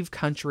the Eve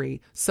country,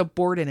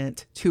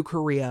 subordinate to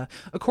Korea.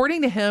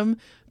 According to him,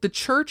 the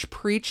church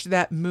preached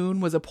that Moon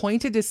was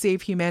appointed to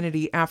save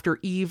humanity after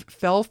Eve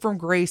fell from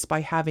grace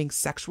by having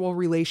sexual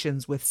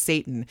relations with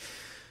Satan.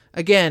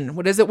 Again,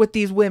 what is it with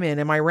these women?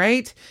 Am I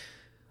right?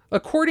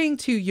 According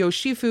to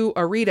Yoshifu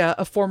Arita,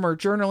 a former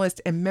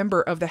journalist and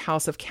member of the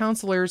House of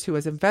Counselors who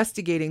is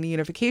investigating the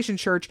Unification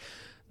Church,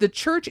 the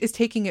church is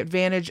taking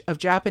advantage of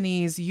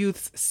Japanese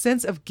youth's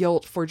sense of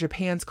guilt for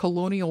Japan's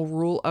colonial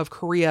rule of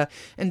Korea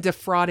and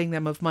defrauding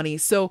them of money.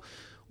 So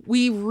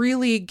we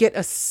really get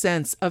a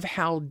sense of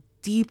how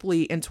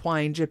deeply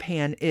entwined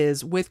Japan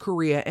is with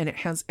Korea, and it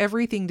has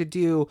everything to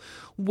do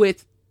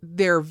with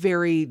their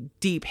very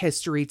deep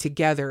history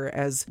together,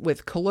 as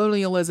with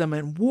colonialism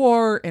and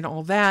war and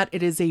all that.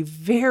 It is a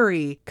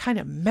very kind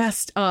of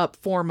messed up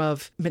form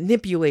of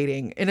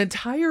manipulating an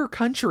entire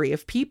country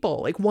of people,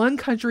 like one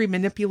country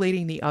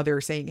manipulating the other,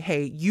 saying,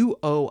 hey, you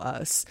owe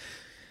us.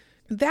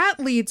 That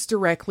leads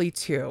directly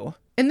to,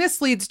 and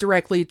this leads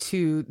directly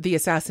to the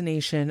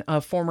assassination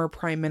of former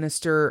Prime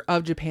Minister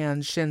of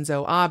Japan,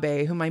 Shinzo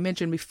Abe, whom I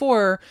mentioned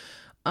before,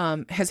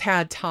 has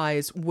had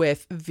ties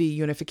with the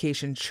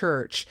Unification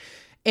Church.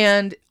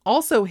 And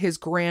also his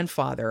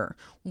grandfather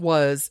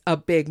was a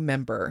big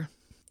member.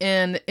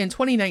 And in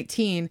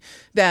 2019,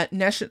 that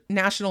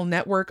National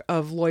Network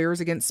of Lawyers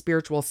Against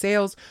Spiritual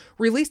Sales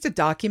released a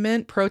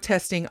document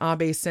protesting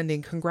Abe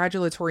sending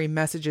congratulatory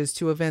messages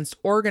to events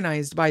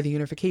organized by the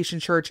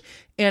Unification Church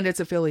and its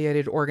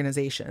affiliated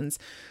organizations.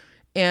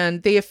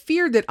 And they have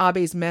feared that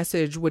Abe's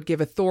message would give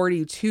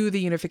authority to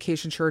the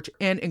Unification Church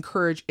and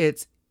encourage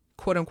its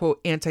quote-unquote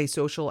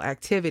antisocial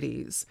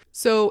activities.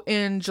 So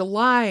in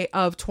July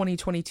of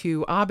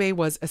 2022, Abe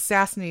was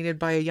assassinated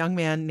by a young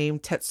man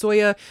named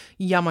Tetsuya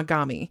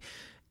Yamagami.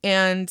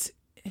 And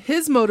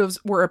his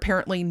motives were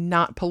apparently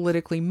not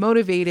politically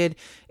motivated.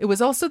 It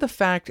was also the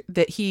fact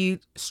that he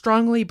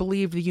strongly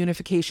believed the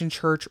Unification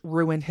Church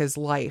ruined his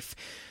life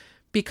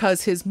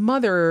because his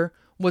mother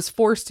was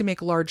forced to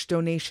make large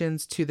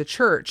donations to the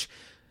church.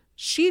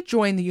 She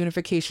joined the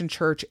Unification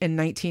Church in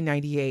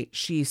 1998.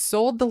 She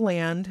sold the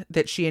land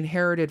that she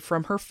inherited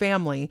from her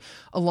family,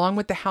 along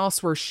with the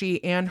house where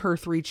she and her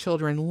 3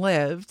 children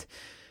lived.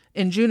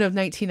 In June of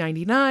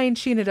 1999,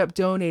 she ended up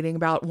donating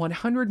about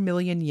 100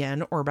 million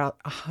yen, or about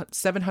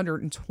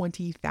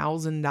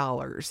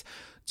 $720,000,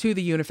 to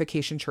the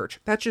Unification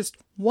Church. That's just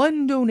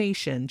one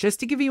donation,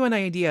 just to give you an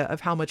idea of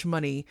how much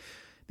money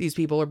these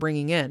people are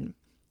bringing in.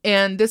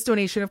 And this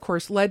donation, of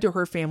course, led to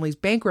her family's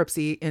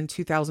bankruptcy in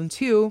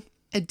 2002.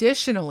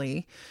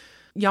 Additionally,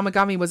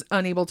 Yamagami was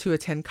unable to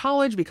attend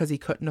college because he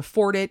couldn't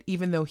afford it,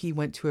 even though he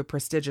went to a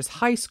prestigious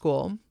high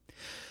school.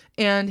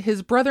 And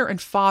his brother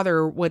and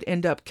father would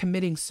end up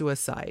committing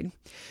suicide.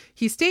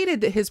 He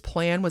stated that his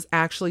plan was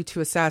actually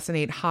to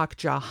assassinate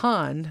Hak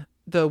Ja-han,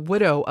 the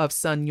widow of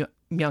Sun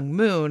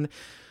Myung-moon,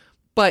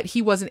 but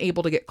he wasn't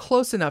able to get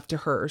close enough to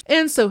her.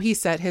 And so he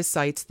set his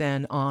sights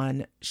then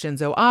on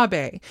Shinzo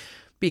Abe,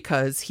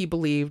 because he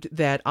believed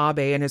that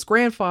Abe and his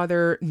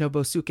grandfather,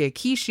 Nobusuke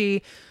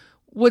Kishi,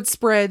 would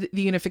spread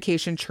the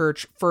Unification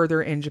Church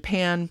further in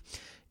Japan.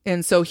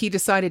 And so he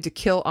decided to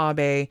kill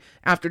Abe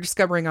after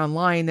discovering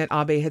online that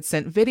Abe had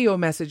sent video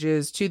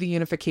messages to the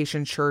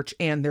Unification Church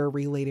and their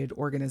related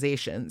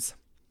organizations.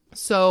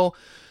 So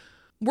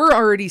we're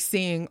already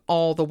seeing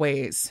all the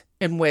ways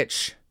in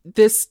which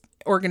this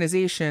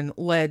organization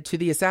led to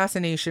the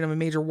assassination of a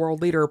major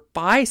world leader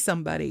by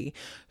somebody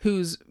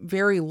whose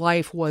very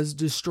life was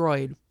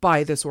destroyed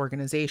by this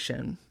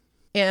organization.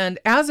 And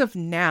as of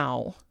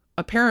now,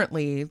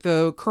 apparently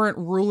the current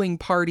ruling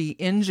party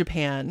in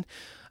Japan,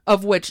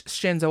 of which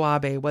Shinzo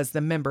Abe was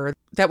the member,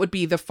 that would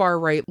be the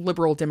far-right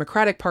Liberal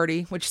Democratic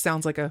Party, which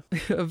sounds like a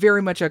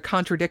very much a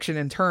contradiction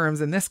in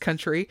terms in this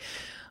country.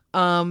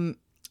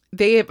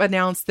 They have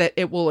announced that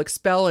it will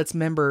expel its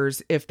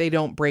members if they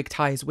don't break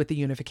ties with the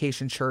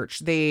Unification Church.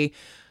 They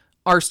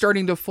are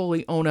starting to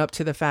fully own up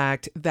to the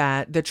fact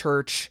that the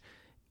church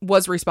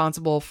was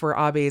responsible for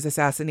Abe's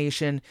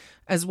assassination,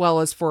 as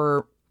well as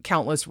for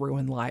countless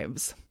ruined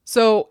lives.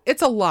 So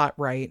it's a lot,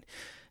 right?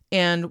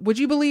 And would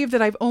you believe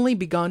that I've only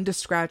begun to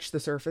scratch the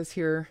surface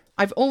here?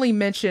 I've only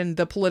mentioned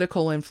the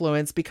political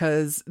influence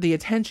because the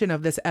intention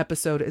of this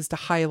episode is to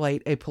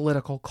highlight a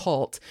political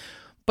cult.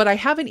 But I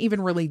haven't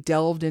even really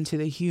delved into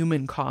the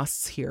human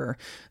costs here.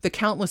 The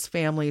countless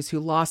families who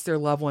lost their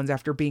loved ones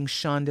after being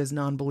shunned as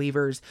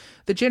non-believers.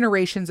 The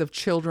generations of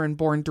children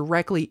born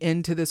directly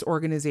into this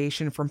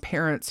organization from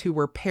parents who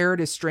were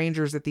paired as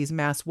strangers at these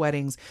mass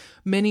weddings,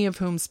 many of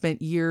whom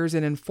spent years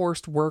in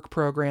enforced work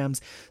programs,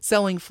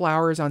 selling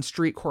flowers on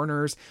street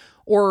corners,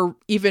 or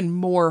even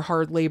more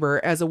hard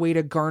labor as a way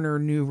to garner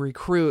new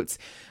recruits.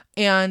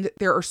 And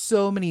there are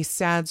so many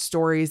sad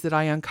stories that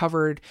I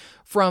uncovered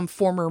from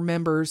former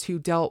members who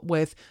dealt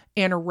with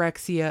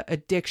anorexia,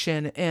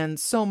 addiction, and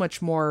so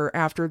much more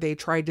after they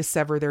tried to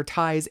sever their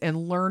ties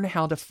and learn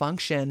how to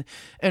function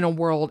in a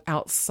world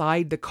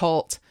outside the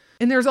cult.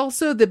 And there's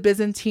also the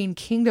Byzantine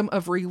kingdom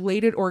of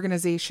related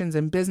organizations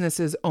and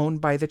businesses owned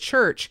by the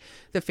church,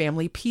 the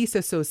Family Peace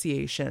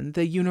Association,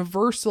 the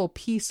Universal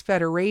Peace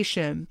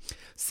Federation,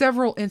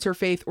 several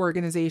interfaith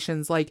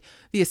organizations like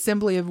the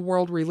Assembly of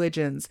World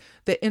Religions,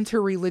 the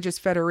Interreligious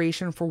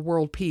Federation for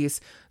World Peace,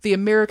 the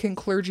American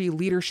Clergy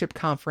Leadership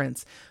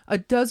Conference, a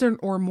dozen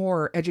or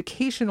more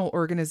educational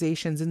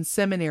organizations and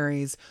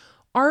seminaries,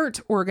 art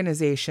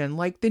organization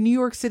like the New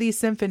York City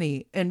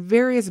Symphony, and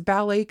various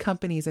ballet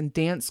companies and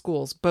dance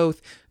schools,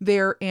 both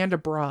there and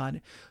abroad.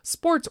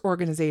 Sports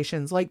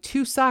organizations like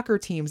 2 soccer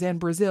teams in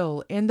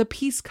Brazil and the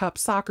Peace Cup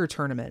soccer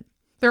tournament.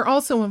 They're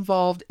also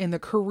involved in the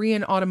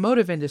Korean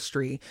automotive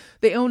industry.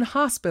 They own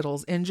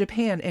hospitals in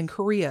Japan and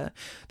Korea.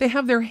 They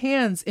have their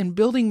hands in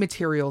building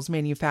materials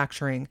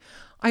manufacturing.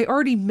 I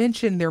already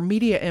mentioned their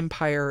media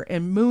empire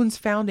and Moon's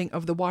founding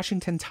of the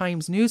Washington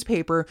Times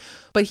newspaper,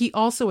 but he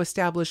also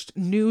established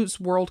News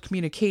World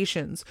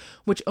Communications,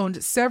 which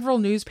owned several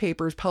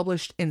newspapers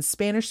published in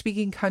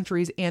Spanish-speaking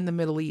countries and the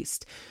Middle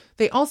East.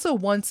 They also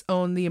once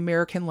owned the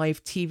American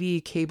Life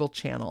TV cable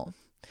channel.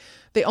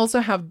 They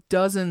also have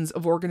dozens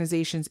of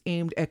organizations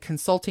aimed at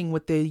consulting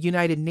with the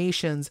United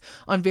Nations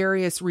on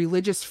various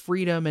religious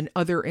freedom and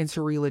other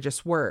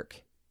interreligious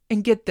work.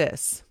 And get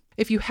this.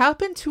 If you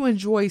happen to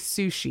enjoy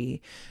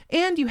sushi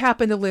and you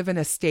happen to live in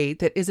a state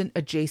that isn't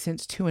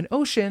adjacent to an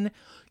ocean,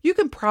 you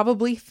can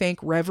probably thank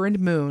Reverend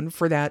Moon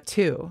for that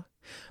too.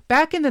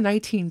 Back in the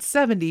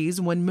 1970s,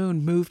 when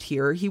Moon moved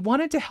here, he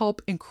wanted to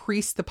help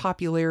increase the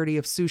popularity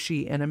of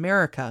sushi in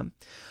America.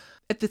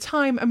 At the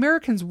time,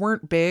 Americans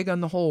weren't big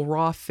on the whole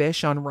raw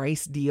fish on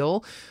rice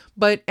deal,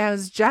 but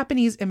as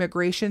Japanese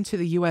immigration to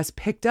the U.S.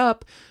 picked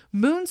up,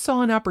 Moon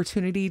saw an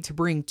opportunity to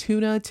bring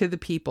tuna to the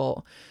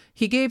people.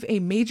 He gave a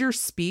major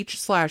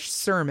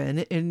speech/sermon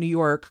in New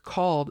York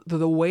called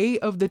The Way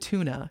of the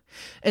Tuna,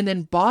 and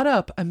then bought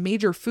up a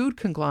major food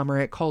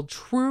conglomerate called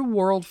True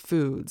World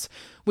Foods,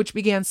 which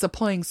began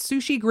supplying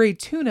sushi-grade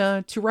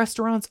tuna to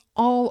restaurants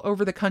all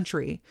over the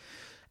country.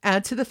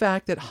 Add to the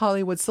fact that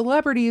Hollywood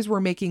celebrities were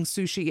making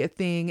sushi a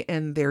thing,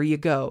 and there you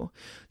go.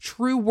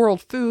 True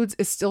World Foods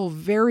is still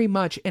very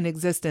much in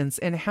existence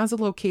and has a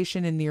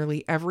location in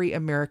nearly every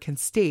American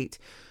state.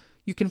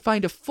 You can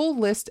find a full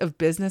list of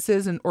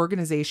businesses and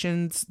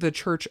organizations the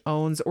church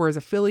owns or is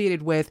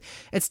affiliated with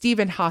at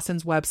Stephen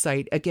Hassan's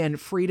website, again,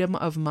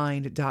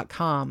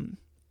 freedomofmind.com.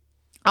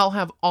 I'll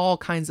have all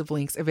kinds of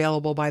links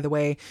available, by the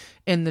way,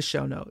 in the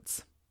show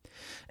notes.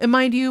 And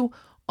mind you,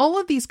 all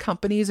of these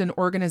companies and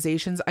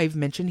organizations I've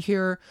mentioned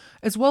here,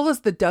 as well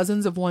as the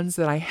dozens of ones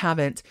that I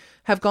haven't,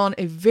 have gone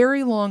a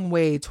very long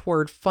way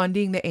toward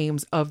funding the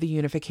aims of the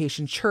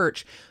Unification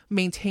Church,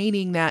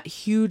 maintaining that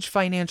huge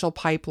financial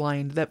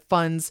pipeline that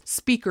funds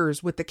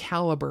speakers with the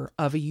caliber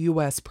of a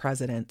U.S.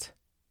 president.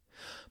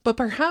 But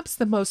perhaps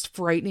the most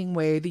frightening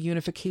way the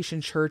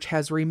Unification Church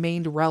has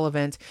remained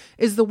relevant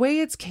is the way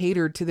it's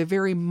catered to the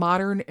very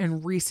modern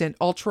and recent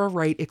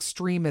ultra-right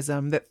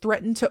extremism that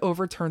threatened to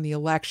overturn the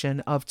election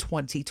of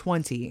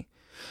 2020.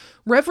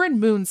 Reverend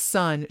Moon's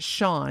son,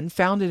 Sean,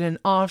 founded an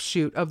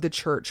offshoot of the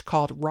church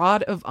called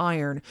Rod of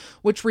Iron,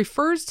 which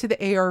refers to the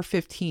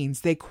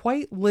AR-15s they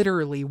quite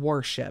literally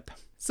worship.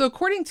 So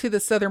according to the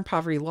Southern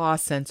Poverty Law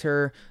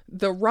Center,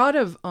 the Rod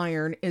of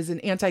Iron is an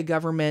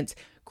anti-government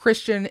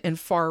Christian and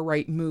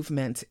far-right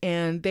movement,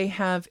 and they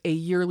have a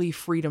yearly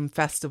freedom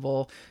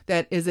festival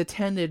that is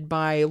attended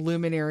by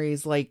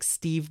luminaries like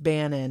Steve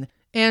Bannon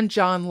and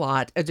John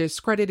Lott, a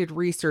discredited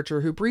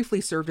researcher who briefly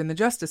served in the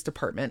Justice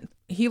Department.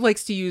 He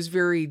likes to use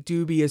very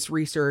dubious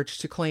research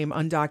to claim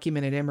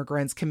undocumented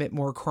immigrants commit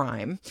more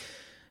crime.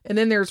 And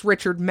then there's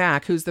Richard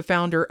Mack, who's the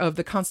founder of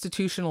the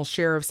Constitutional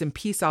Sheriffs and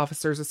Peace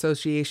Officers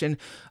Association,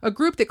 a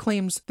group that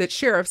claims that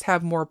sheriffs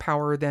have more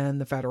power than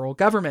the federal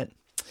government.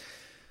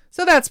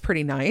 So that's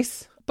pretty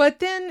nice. But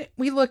then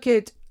we look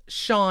at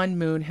Sean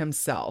Moon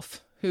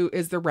himself, who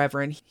is the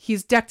Reverend.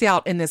 He's decked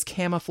out in this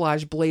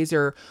camouflage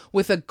blazer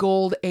with a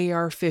gold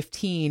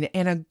AR-15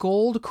 and a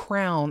gold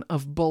crown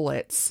of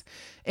bullets.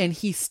 And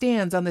he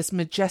stands on this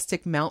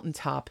majestic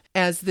mountaintop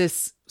as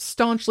this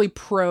staunchly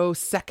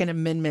pro-Second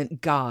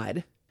Amendment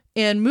god.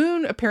 And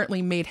Moon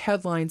apparently made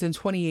headlines in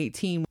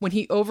 2018 when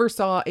he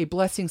oversaw a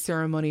blessing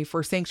ceremony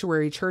for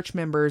sanctuary church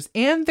members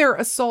and their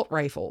assault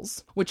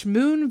rifles, which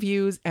Moon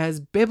views as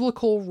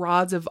biblical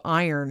rods of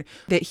iron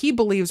that he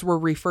believes were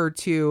referred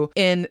to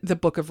in the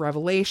book of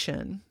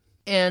Revelation,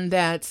 and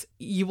that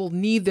you will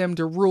need them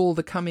to rule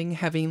the coming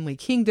heavenly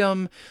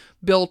kingdom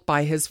built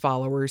by his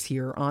followers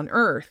here on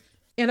earth.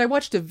 And I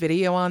watched a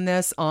video on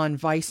this on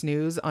Vice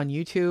News on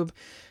YouTube,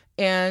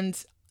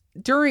 and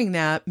during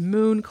that,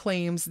 Moon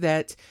claims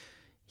that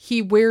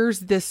he wears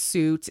this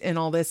suit and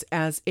all this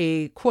as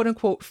a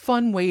quote-unquote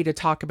fun way to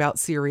talk about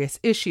serious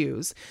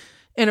issues.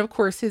 And of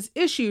course, his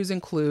issues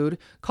include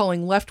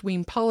calling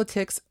left-wing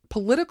politics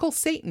political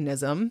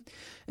Satanism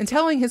and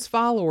telling his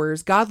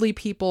followers godly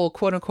people,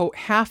 quote-unquote,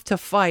 have to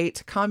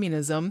fight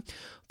communism,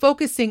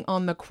 focusing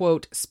on the,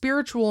 quote,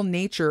 spiritual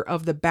nature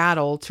of the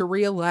battle to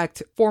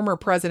re-elect former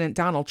President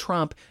Donald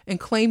Trump, and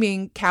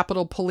claiming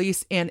Capitol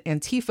Police and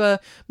Antifa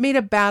made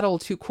a battle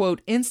to,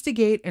 quote,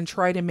 instigate and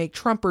try to make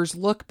Trumpers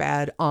look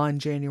bad on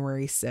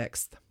January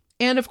 6th.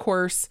 And of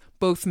course,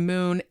 both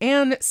Moon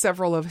and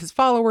several of his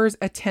followers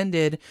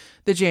attended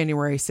the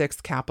January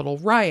 6th Capitol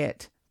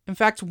riot. In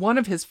fact, one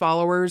of his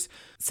followers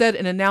said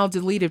in a now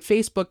deleted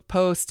Facebook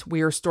post,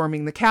 "We are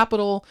storming the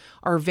Capitol.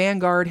 Our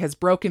vanguard has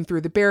broken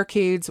through the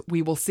barricades.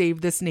 We will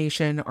save this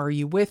nation. Are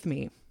you with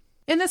me?"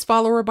 And this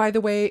follower, by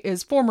the way,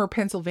 is former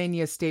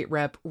Pennsylvania State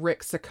Rep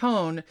Rick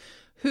Saccone,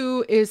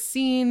 who is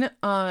seen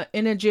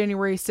in a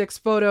January 6th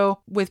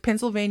photo with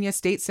Pennsylvania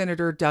State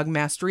Senator Doug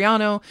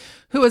Mastriano,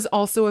 who has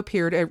also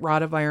appeared at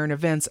Rod of Iron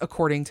events,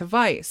 according to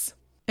Vice.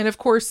 And of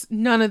course,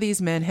 none of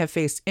these men have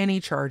faced any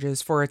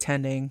charges for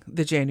attending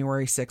the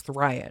January 6th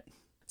riot.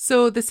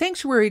 So the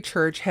Sanctuary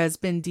Church has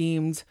been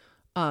deemed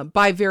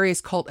by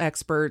various cult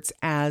experts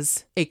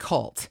as a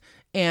cult.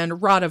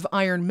 And Rod of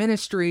Iron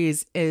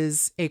Ministries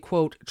is a,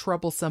 quote,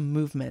 troublesome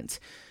movement.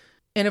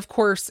 And of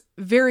course,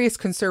 various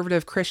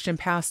conservative Christian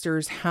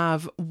pastors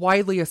have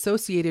widely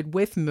associated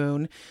with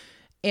Moon,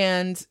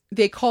 and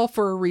they call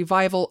for a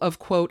revival of,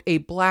 quote, a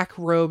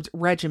black-robed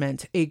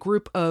regiment, a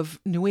group of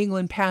New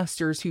England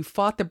pastors who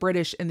fought the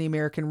British in the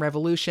American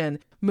Revolution.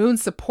 Moon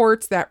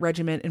supports that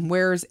regiment and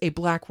wears a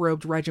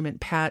black-robed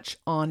regiment patch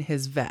on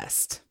his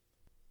vest.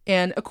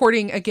 And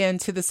according, again,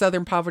 to the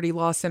Southern Poverty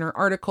Law Center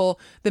article,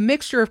 the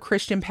mixture of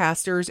Christian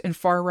pastors and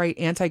far-right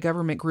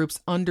anti-government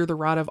groups under the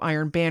Rod of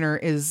Iron banner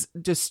is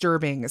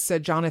disturbing,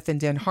 said Jonathan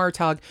Den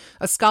Hartog,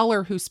 a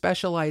scholar who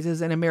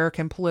specializes in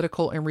American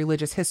political and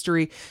religious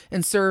history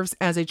and serves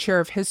as a chair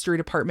of history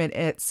department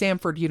at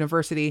Samford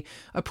University,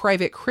 a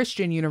private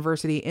Christian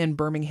university in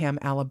Birmingham,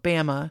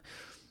 Alabama.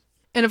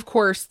 And of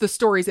course, the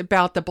stories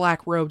about the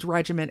black-robed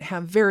regiment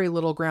have very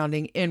little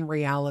grounding in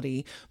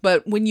reality.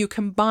 But when you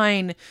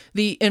combine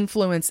the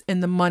influence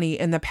and the money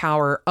and the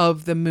power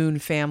of the Moon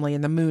family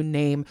and the Moon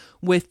name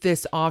with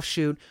this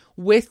offshoot,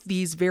 with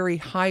these very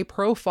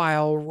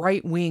high-profile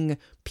right-wing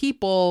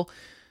people,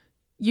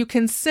 you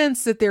can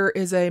sense that there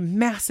is a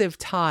massive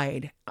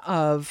tide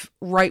of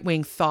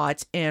right-wing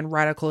thought and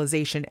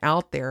radicalization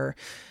out there.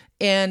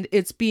 And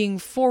it's being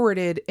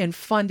forwarded and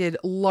funded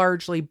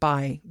largely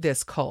by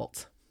this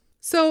cult.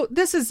 So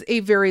this is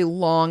a very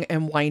long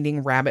and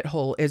winding rabbit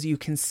hole, as you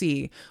can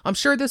see. I'm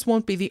sure this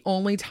won't be the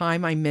only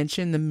time I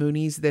mention the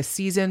Moonies this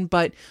season,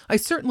 but I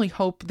certainly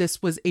hope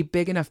this was a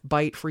big enough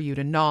bite for you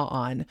to gnaw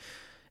on.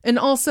 And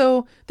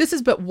also, this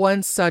is but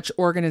one such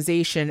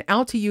organization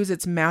out to use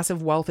its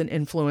massive wealth and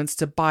influence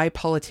to buy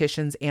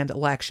politicians and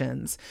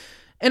elections.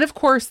 And of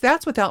course,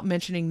 that's without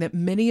mentioning that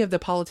many of the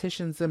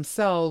politicians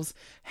themselves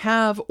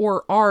have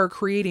or are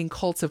creating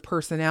cults of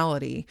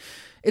personality.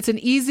 It's an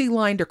easy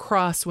line to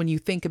cross when you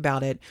think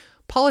about it.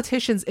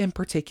 Politicians in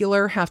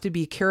particular have to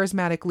be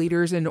charismatic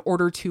leaders in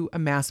order to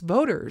amass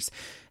voters.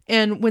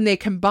 And when they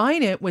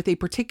combine it with a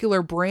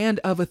particular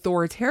brand of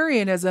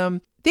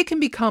authoritarianism, they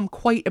can become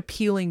quite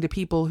appealing to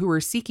people who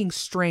are seeking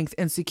strength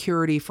and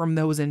security from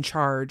those in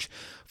charge.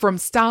 From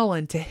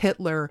Stalin to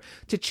Hitler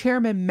to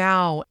Chairman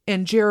Mao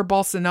and Jair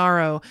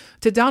Bolsonaro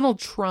to Donald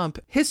Trump,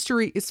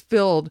 history is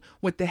filled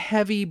with the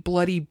heavy,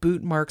 bloody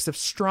boot marks of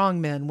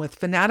strongmen with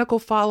fanatical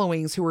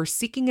followings who are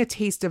seeking a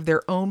taste of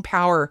their own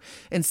power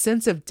and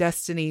sense of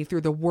destiny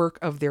through the work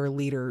of their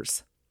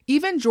leaders.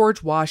 Even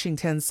George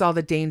Washington saw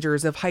the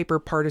dangers of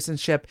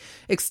hyperpartisanship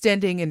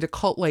extending into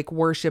cult-like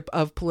worship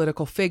of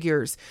political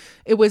figures.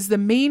 It was the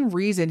main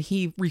reason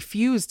he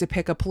refused to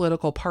pick a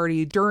political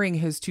party during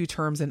his 2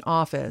 terms in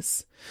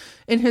office.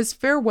 In his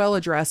farewell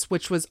address,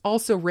 which was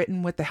also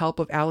written with the help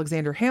of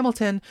Alexander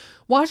Hamilton,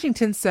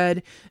 Washington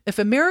said, "If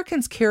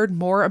Americans cared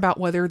more about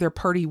whether their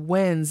party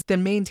wins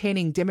than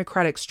maintaining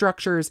democratic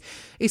structures,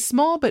 a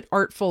small but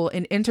artful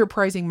and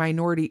enterprising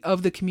minority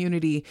of the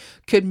community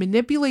could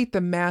manipulate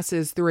the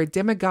masses through a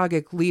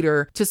demagogic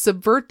leader to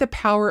subvert the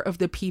power of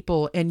the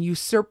people and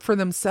usurp for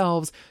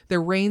themselves the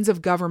reins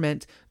of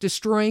government,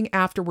 destroying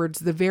afterwards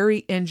the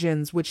very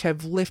engines which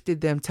have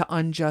lifted them to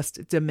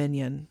unjust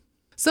dominion."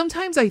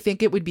 Sometimes I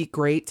think it would be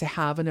great to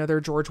have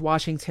another George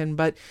Washington,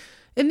 but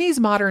in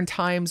these modern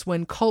times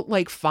when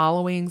cult-like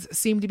followings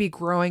seem to be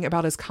growing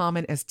about as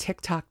common as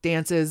TikTok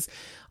dances,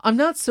 I'm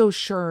not so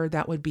sure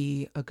that would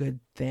be a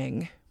good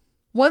thing.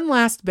 One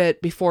last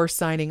bit before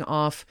signing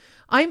off,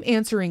 I'm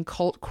answering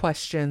cult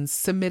questions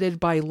submitted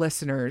by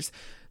listeners.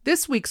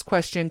 This week's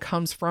question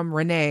comes from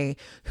Renee,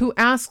 who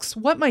asks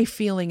what my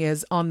feeling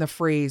is on the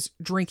phrase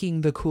drinking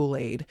the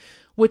Kool-Aid,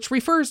 which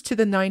refers to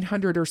the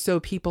 900 or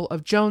so people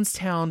of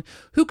Jonestown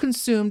who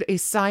consumed a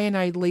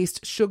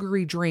cyanide-laced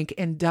sugary drink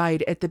and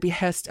died at the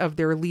behest of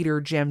their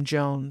leader, Jim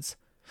Jones.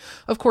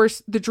 Of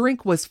course, the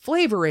drink was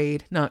Flavor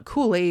Aid, not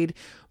Kool-Aid,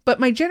 but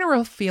my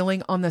general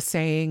feeling on the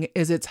saying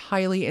is it's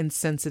highly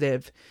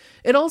insensitive.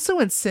 It also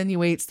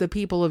insinuates the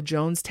people of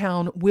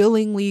Jonestown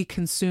willingly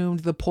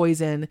consumed the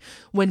poison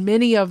when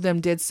many of them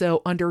did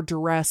so under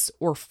duress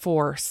or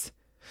force.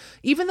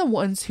 Even the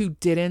ones who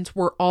didn't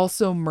were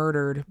also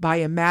murdered by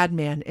a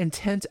madman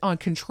intent on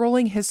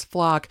controlling his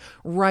flock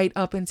right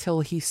up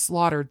until he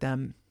slaughtered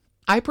them.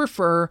 I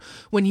prefer,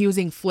 when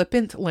using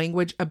flippant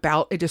language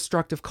about a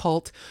destructive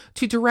cult,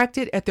 to direct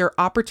it at their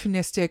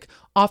opportunistic,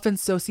 often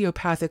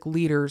sociopathic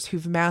leaders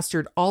who've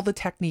mastered all the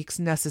techniques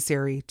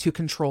necessary to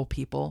control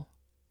people.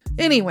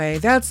 Anyway,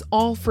 that's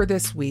all for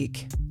this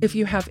week. If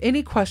you have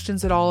any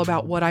questions at all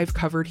about what I've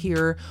covered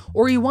here,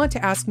 or you want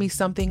to ask me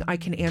something I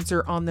can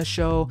answer on the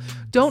show,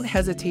 don't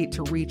hesitate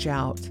to reach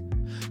out.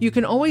 You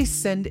can always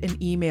send an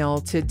email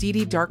to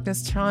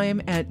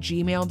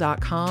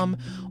dddarknesstime@gmail.com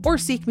or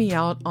seek me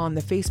out on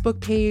the Facebook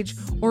page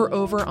or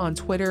over on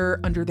Twitter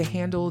under the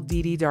handle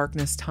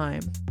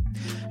dddarknesstime.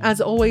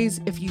 As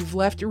always, if you've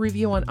left a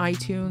review on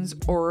iTunes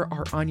or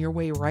are on your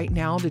way right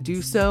now to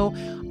do so,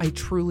 I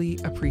truly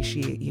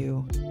appreciate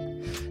you.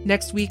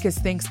 Next week is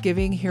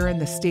Thanksgiving here in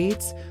the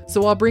States,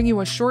 so I'll bring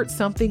you a short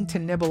something to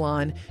nibble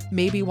on,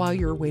 maybe while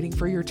you're waiting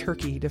for your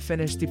turkey to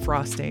finish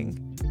defrosting.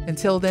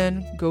 Until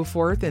then, go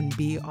forth and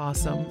be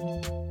awesome.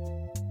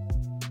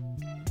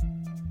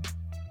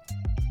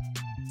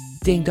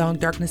 Ding Dong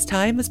Darkness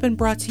Time has been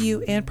brought to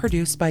you and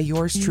produced by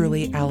yours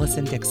truly,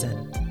 Allison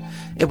Dixon.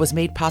 It was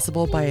made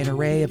possible by an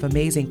array of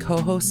amazing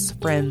co-hosts,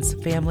 friends,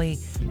 family,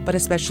 but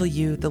especially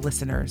you, the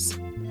listeners.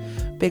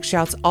 Big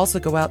shouts also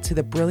go out to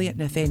the brilliant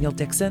Nathaniel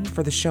Dixon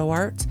for the show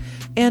art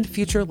and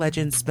future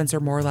legend Spencer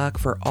Morlock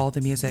for all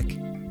the music.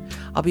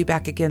 I'll be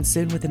back again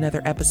soon with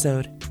another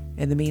episode.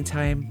 In the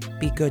meantime,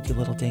 be good, you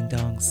little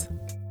ding-dongs.